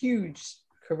a huge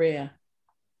career.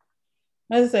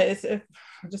 As I say,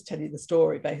 I'll just tell you the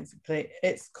story basically.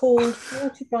 It's called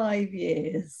 45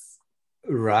 Years.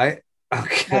 Right.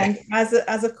 Okay. And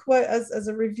as a quote, as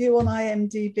a review on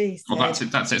IMDb said, well,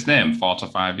 that's its name, 4 to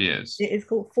 5 years. It is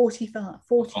called 45.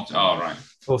 Oh, right.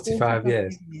 45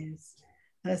 years.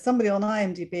 And as somebody on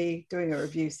IMDb doing a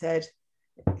review said,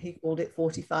 he called it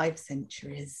 45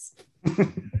 centuries.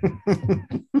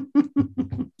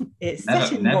 It's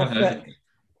set in Norfolk.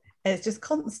 It's just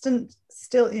constant,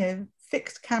 still,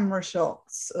 fixed camera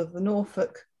shots of the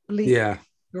Norfolk bleak,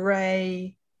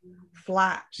 grey,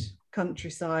 flat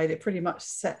countryside. It pretty much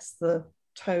sets the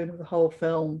tone of the whole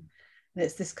film. And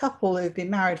it's this couple who've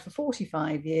been married for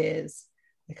 45 years.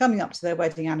 They're coming up to their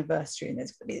wedding anniversary, and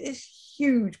there's going to be this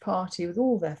huge party with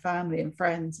all their family and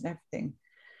friends and everything.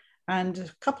 And a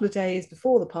couple of days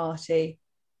before the party,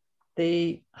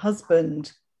 the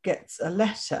husband gets a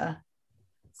letter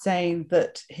saying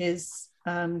that his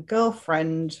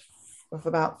girlfriend of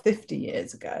about 50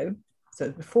 years ago,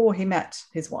 so before he met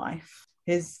his wife,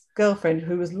 his girlfriend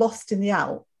who was lost in the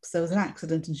Alps, there was an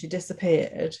accident and she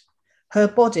disappeared. Her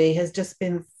body has just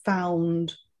been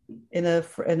found in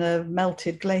a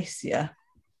melted glacier,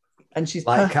 and she's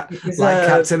like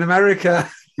Captain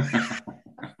America.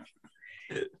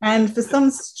 And for some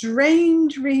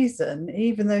strange reason,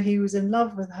 even though he was in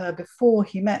love with her before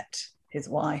he met his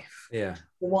wife, the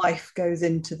wife goes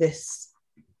into this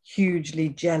hugely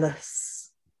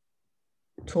jealous,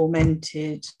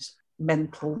 tormented,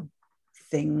 mental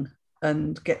thing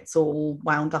and gets all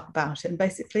wound up about it. And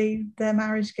basically their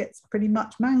marriage gets pretty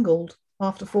much mangled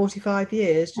after 45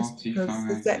 years, just because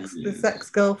the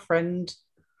ex-girlfriend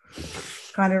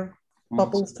kind of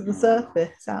bubbles to the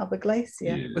surface out of the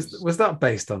glacier. Was that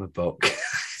based on a book?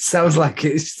 Sounds like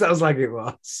it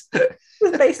was. It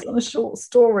was based on a short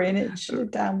story, and it should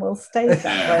have damn well stayed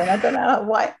that way. And I don't know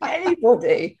why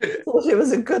anybody thought it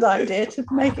was a good idea to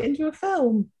make it into a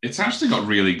film. It's actually got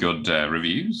really good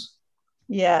reviews.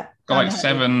 Yeah. Got like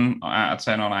 7 out of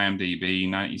 10 on IMDb,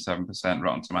 97%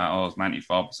 Rotten Tomatoes,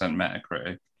 94%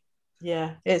 Metacritic.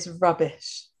 Yeah, it's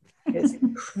rubbish. It's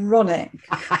chronic.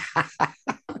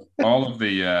 All of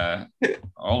the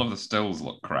stills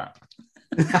look crap.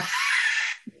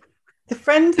 The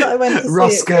friend that I went to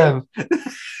Roscoe.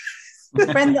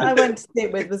 The friend that I went to see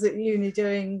it with was at uni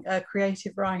doing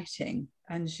creative writing,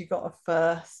 and she got a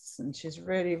first, and she's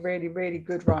really, really, really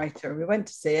good writer. We went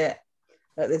to see it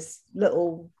at this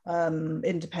little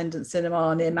independent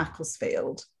cinema near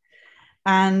Macclesfield,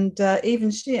 and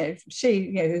even she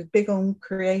who's big on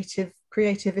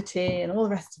creativity and all the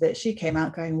rest of it, she came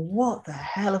out going, "What the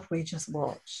hell have we just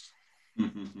watched?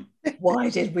 Why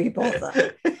did we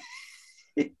bother?"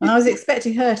 And I was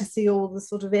expecting her to see all the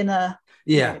sort of inner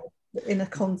in a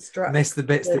construct. Miss the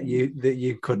bits that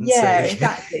you couldn't see. Yeah,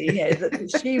 exactly.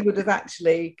 That she would have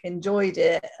actually enjoyed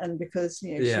it, and because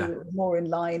she was more in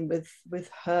line with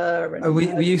her. And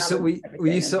were you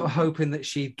sort of hoping that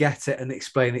she'd get it and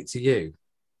explain it to you?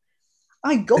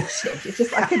 I got it. It's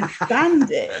just I couldn't stand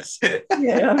it.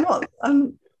 Yeah,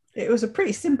 it was a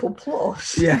pretty simple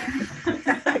plot. Yeah,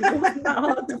 it wasn't that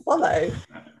hard to follow.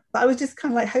 But I was just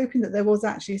kind of like hoping that there was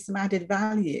actually some added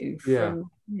value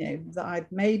from, that I'd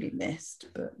maybe missed.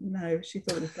 But no, she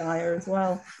thought it was dire as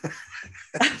well.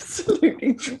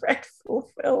 Absolutely dreadful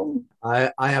film.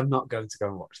 I am not going to go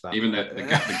and watch that. Even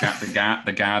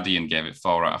the Guardian gave it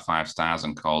 4 out of 5 stars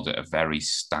and called it a very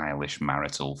stylish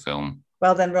marital film.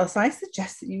 Well then, Ross, I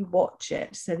suggest that you watch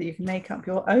it so that you can make up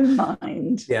your own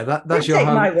mind. Yeah, that's your take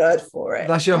my word for it.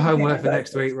 That's your homework for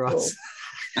next week, Ross.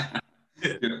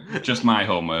 Just my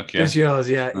homework, yeah. Just yours,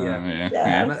 yeah.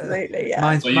 Absolutely,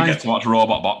 yeah. So you get to watch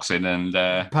Robot Boxing and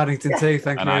Paddington 2,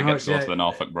 thank you very much. And I get to go to the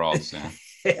Norfolk Broads, yeah.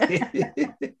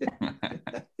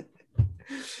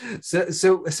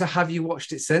 So have you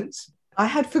watched it since? I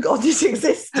had forgotten it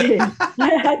existed.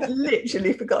 I had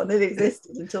literally forgotten it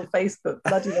existed until Facebook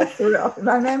bloody well threw it up in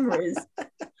my memories.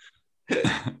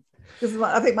 Because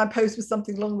I think my post was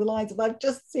something along the lines of, I've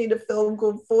just seen a film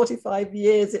called 45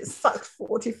 Years. It sucked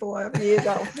 45 years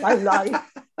out of my life.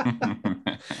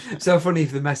 So funny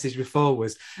if the message before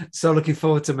was, so looking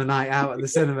forward to my night out at the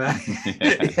cinema.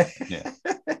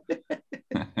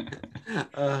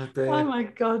 Oh, oh my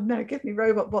God, no, give me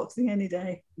Robot Boxing any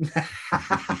day.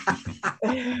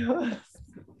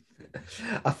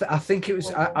 I think it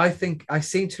was, I think I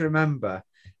seem to remember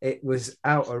it was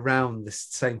out around the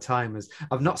same time as,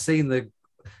 I've not seen the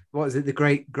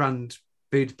Great Grand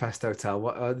Budapest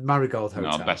Hotel, Marigold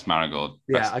Hotel. No, Best Marigold.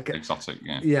 Best exotic.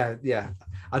 Yeah.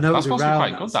 I know that's it was around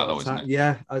quite good, that though, isn't it?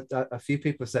 Yeah, a few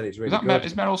people said it's really good.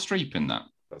 Is Meryl Streep in that?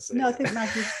 No, I think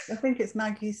it's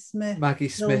Maggie Smith. Maggie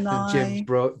Smith and James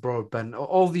Broadbent,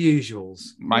 all the usuals.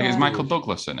 Is Michael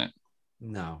Douglas in it?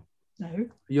 No.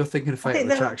 You're thinking of Fatal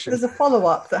Attraction. There's a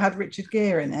follow-up that had Richard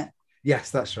Gere in it.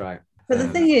 Yes, that's right. But the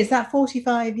thing is, that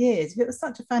 45 Years, if it was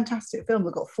such a fantastic film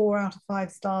that got 4 out of 5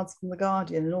 stars from The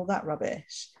Guardian and all that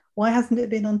rubbish, why hasn't it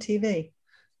been on TV?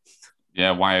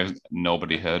 Yeah, why has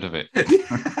nobody heard of it?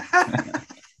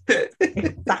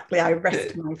 Exactly, I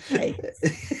rest my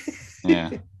case.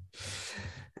 Yeah.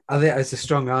 I think it's a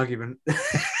strong argument.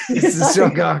 It's a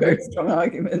strong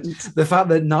argument. The fact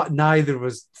that neither of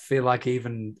us feel like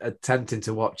even attempting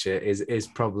to watch it is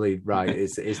probably right.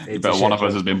 It's but one of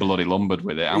us has been bloody lumbered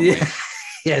with it, haven't we?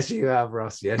 Yes, you have,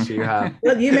 Ross. Yes, you have.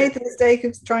 Well, you made the mistake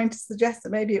of trying to suggest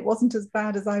that maybe it wasn't as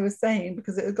bad as I was saying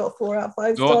because it had got 4 out of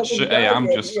 5 stars. Hey,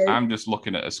 I'm just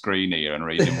looking at a screen here and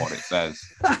reading what it says.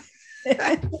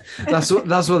 That's what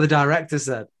the director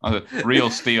said. Real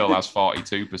Steel has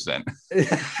 42%.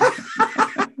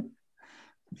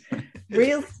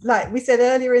 Real, like we said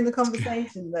earlier in the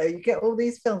conversation, though, you get all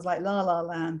these films like La La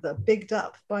Land that are bigged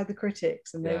up by the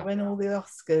critics and they win all the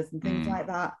Oscars and things like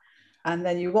that, and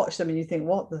then you watch them and you think,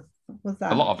 what the was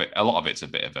that? A lot of it's a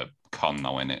bit of a con,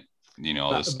 though, isn't it? You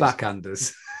know,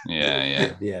 backhanders.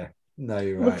 Yeah. No,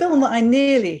 you're right. The film that I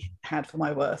nearly had for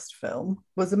my worst film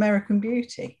was American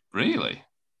Beauty. Really?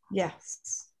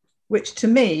 Yes. Which to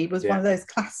me was one of those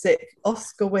classic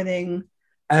Oscar-winning.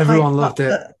 Everyone loved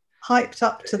it. Hyped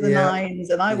up to the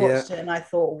nines, and I watched it and I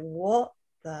thought, what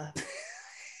the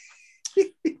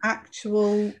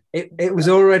actual. It was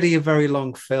already a very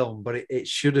long film, but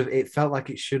it felt like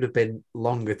it should have been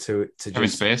longer to Kevin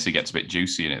Spacey gets a bit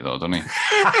juicy in it though, doesn't he?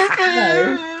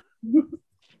 No.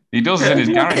 He does in his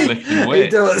garage lifting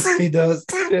weights. He does.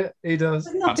 Yeah, he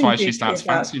does. That's why she starts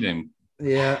fancying him.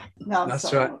 Yeah, no,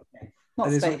 that's right. Not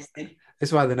Spacey.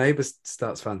 It's why the neighbour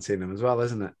starts fancying him as well,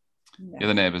 isn't it? You're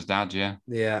the neighbour's dad, yeah.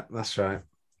 Yeah, that's right.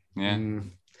 Yeah.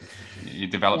 He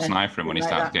develops an eye for him when he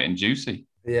starts getting juicy.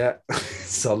 Yeah,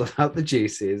 it's all about the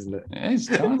juicy, isn't it? It is,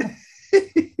 totally.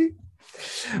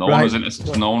 No one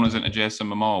was into Jason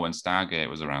Momoa when Stargate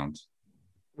was around.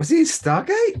 Was he in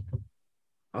Stargate?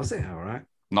 Was it all right?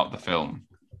 Not the film.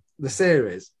 The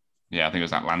series? Yeah, I think it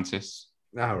was Atlantis.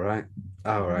 All right.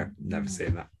 Never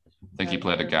seen that. I think he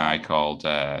played a guy called,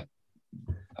 I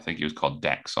think he was called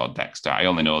Dex or Dexter. I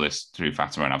only know this through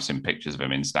Fatima and I've seen pictures of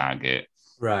him in Stargate.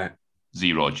 Right.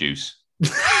 Zero juice.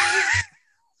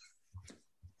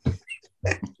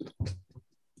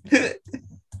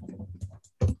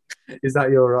 Is that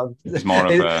your It's more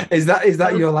of a is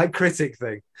that your like critic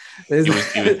thing? He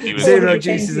was zero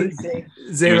juices.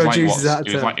 Zero juices out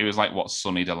of 10. It was like what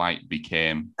Sunny Delight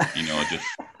became. You know, just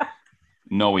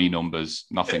no E numbers,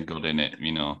 nothing good in it.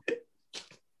 You know.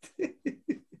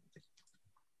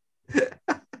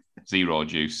 zero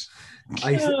juice.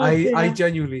 I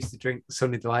genuinely used to drink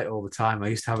Sunny Delight all the time. I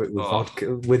used to have it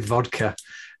with vodka.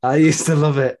 I used to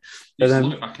love it. Used to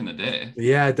love it back in the day.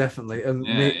 Yeah, definitely. And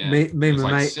me and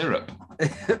my mate, syrup.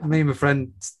 Me and my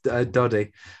friend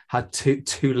Doddy had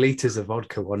two liters of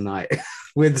vodka one night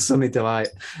with Sunny Delight,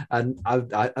 and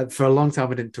I for a long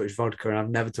time I didn't touch vodka, and I've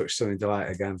never touched Sunny Delight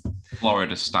again.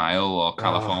 Florida style or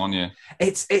California?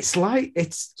 It's like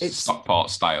it's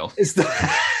Stockport style.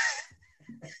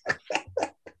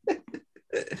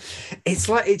 It's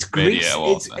like it's grease.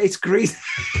 It's grease.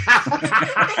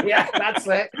 Yeah, that's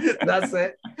it.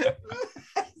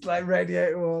 It's like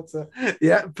radiator water.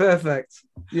 Yeah, perfect.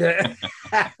 Yeah.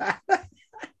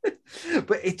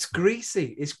 But it's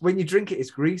greasy. It's when you drink it,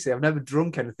 it's greasy. I've never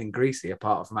drunk anything greasy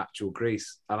apart from actual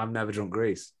grease, and I've never drunk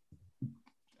grease.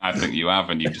 I think you have,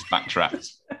 and you've just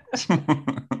backtracked.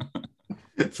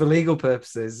 For legal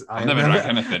purposes, I've never drank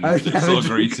anything that's so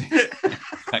greasy,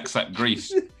 except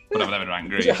grease. But I've never drank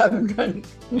grease. You haven't drank.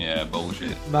 Yeah,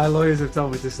 bullshit. My lawyers have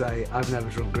told me to say I've never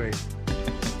drunk grease.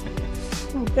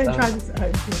 Don't try this at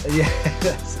home. Yeah,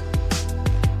 that's it.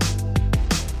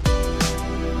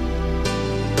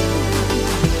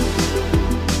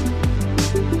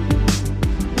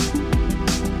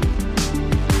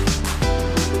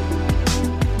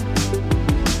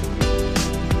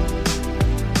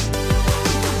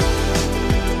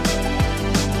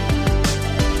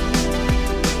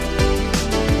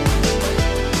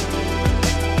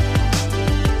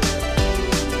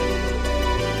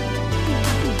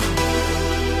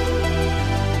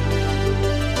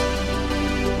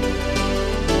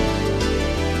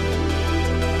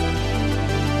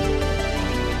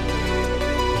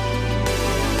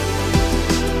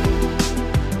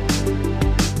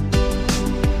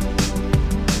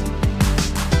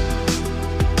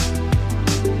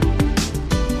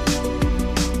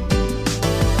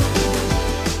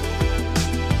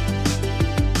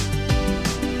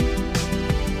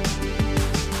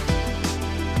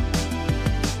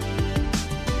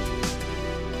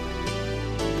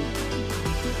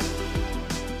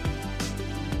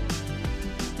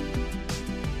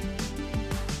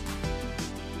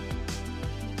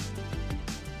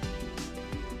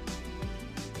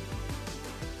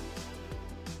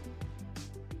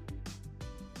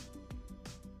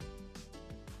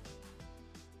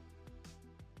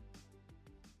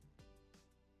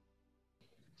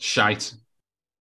 Shite.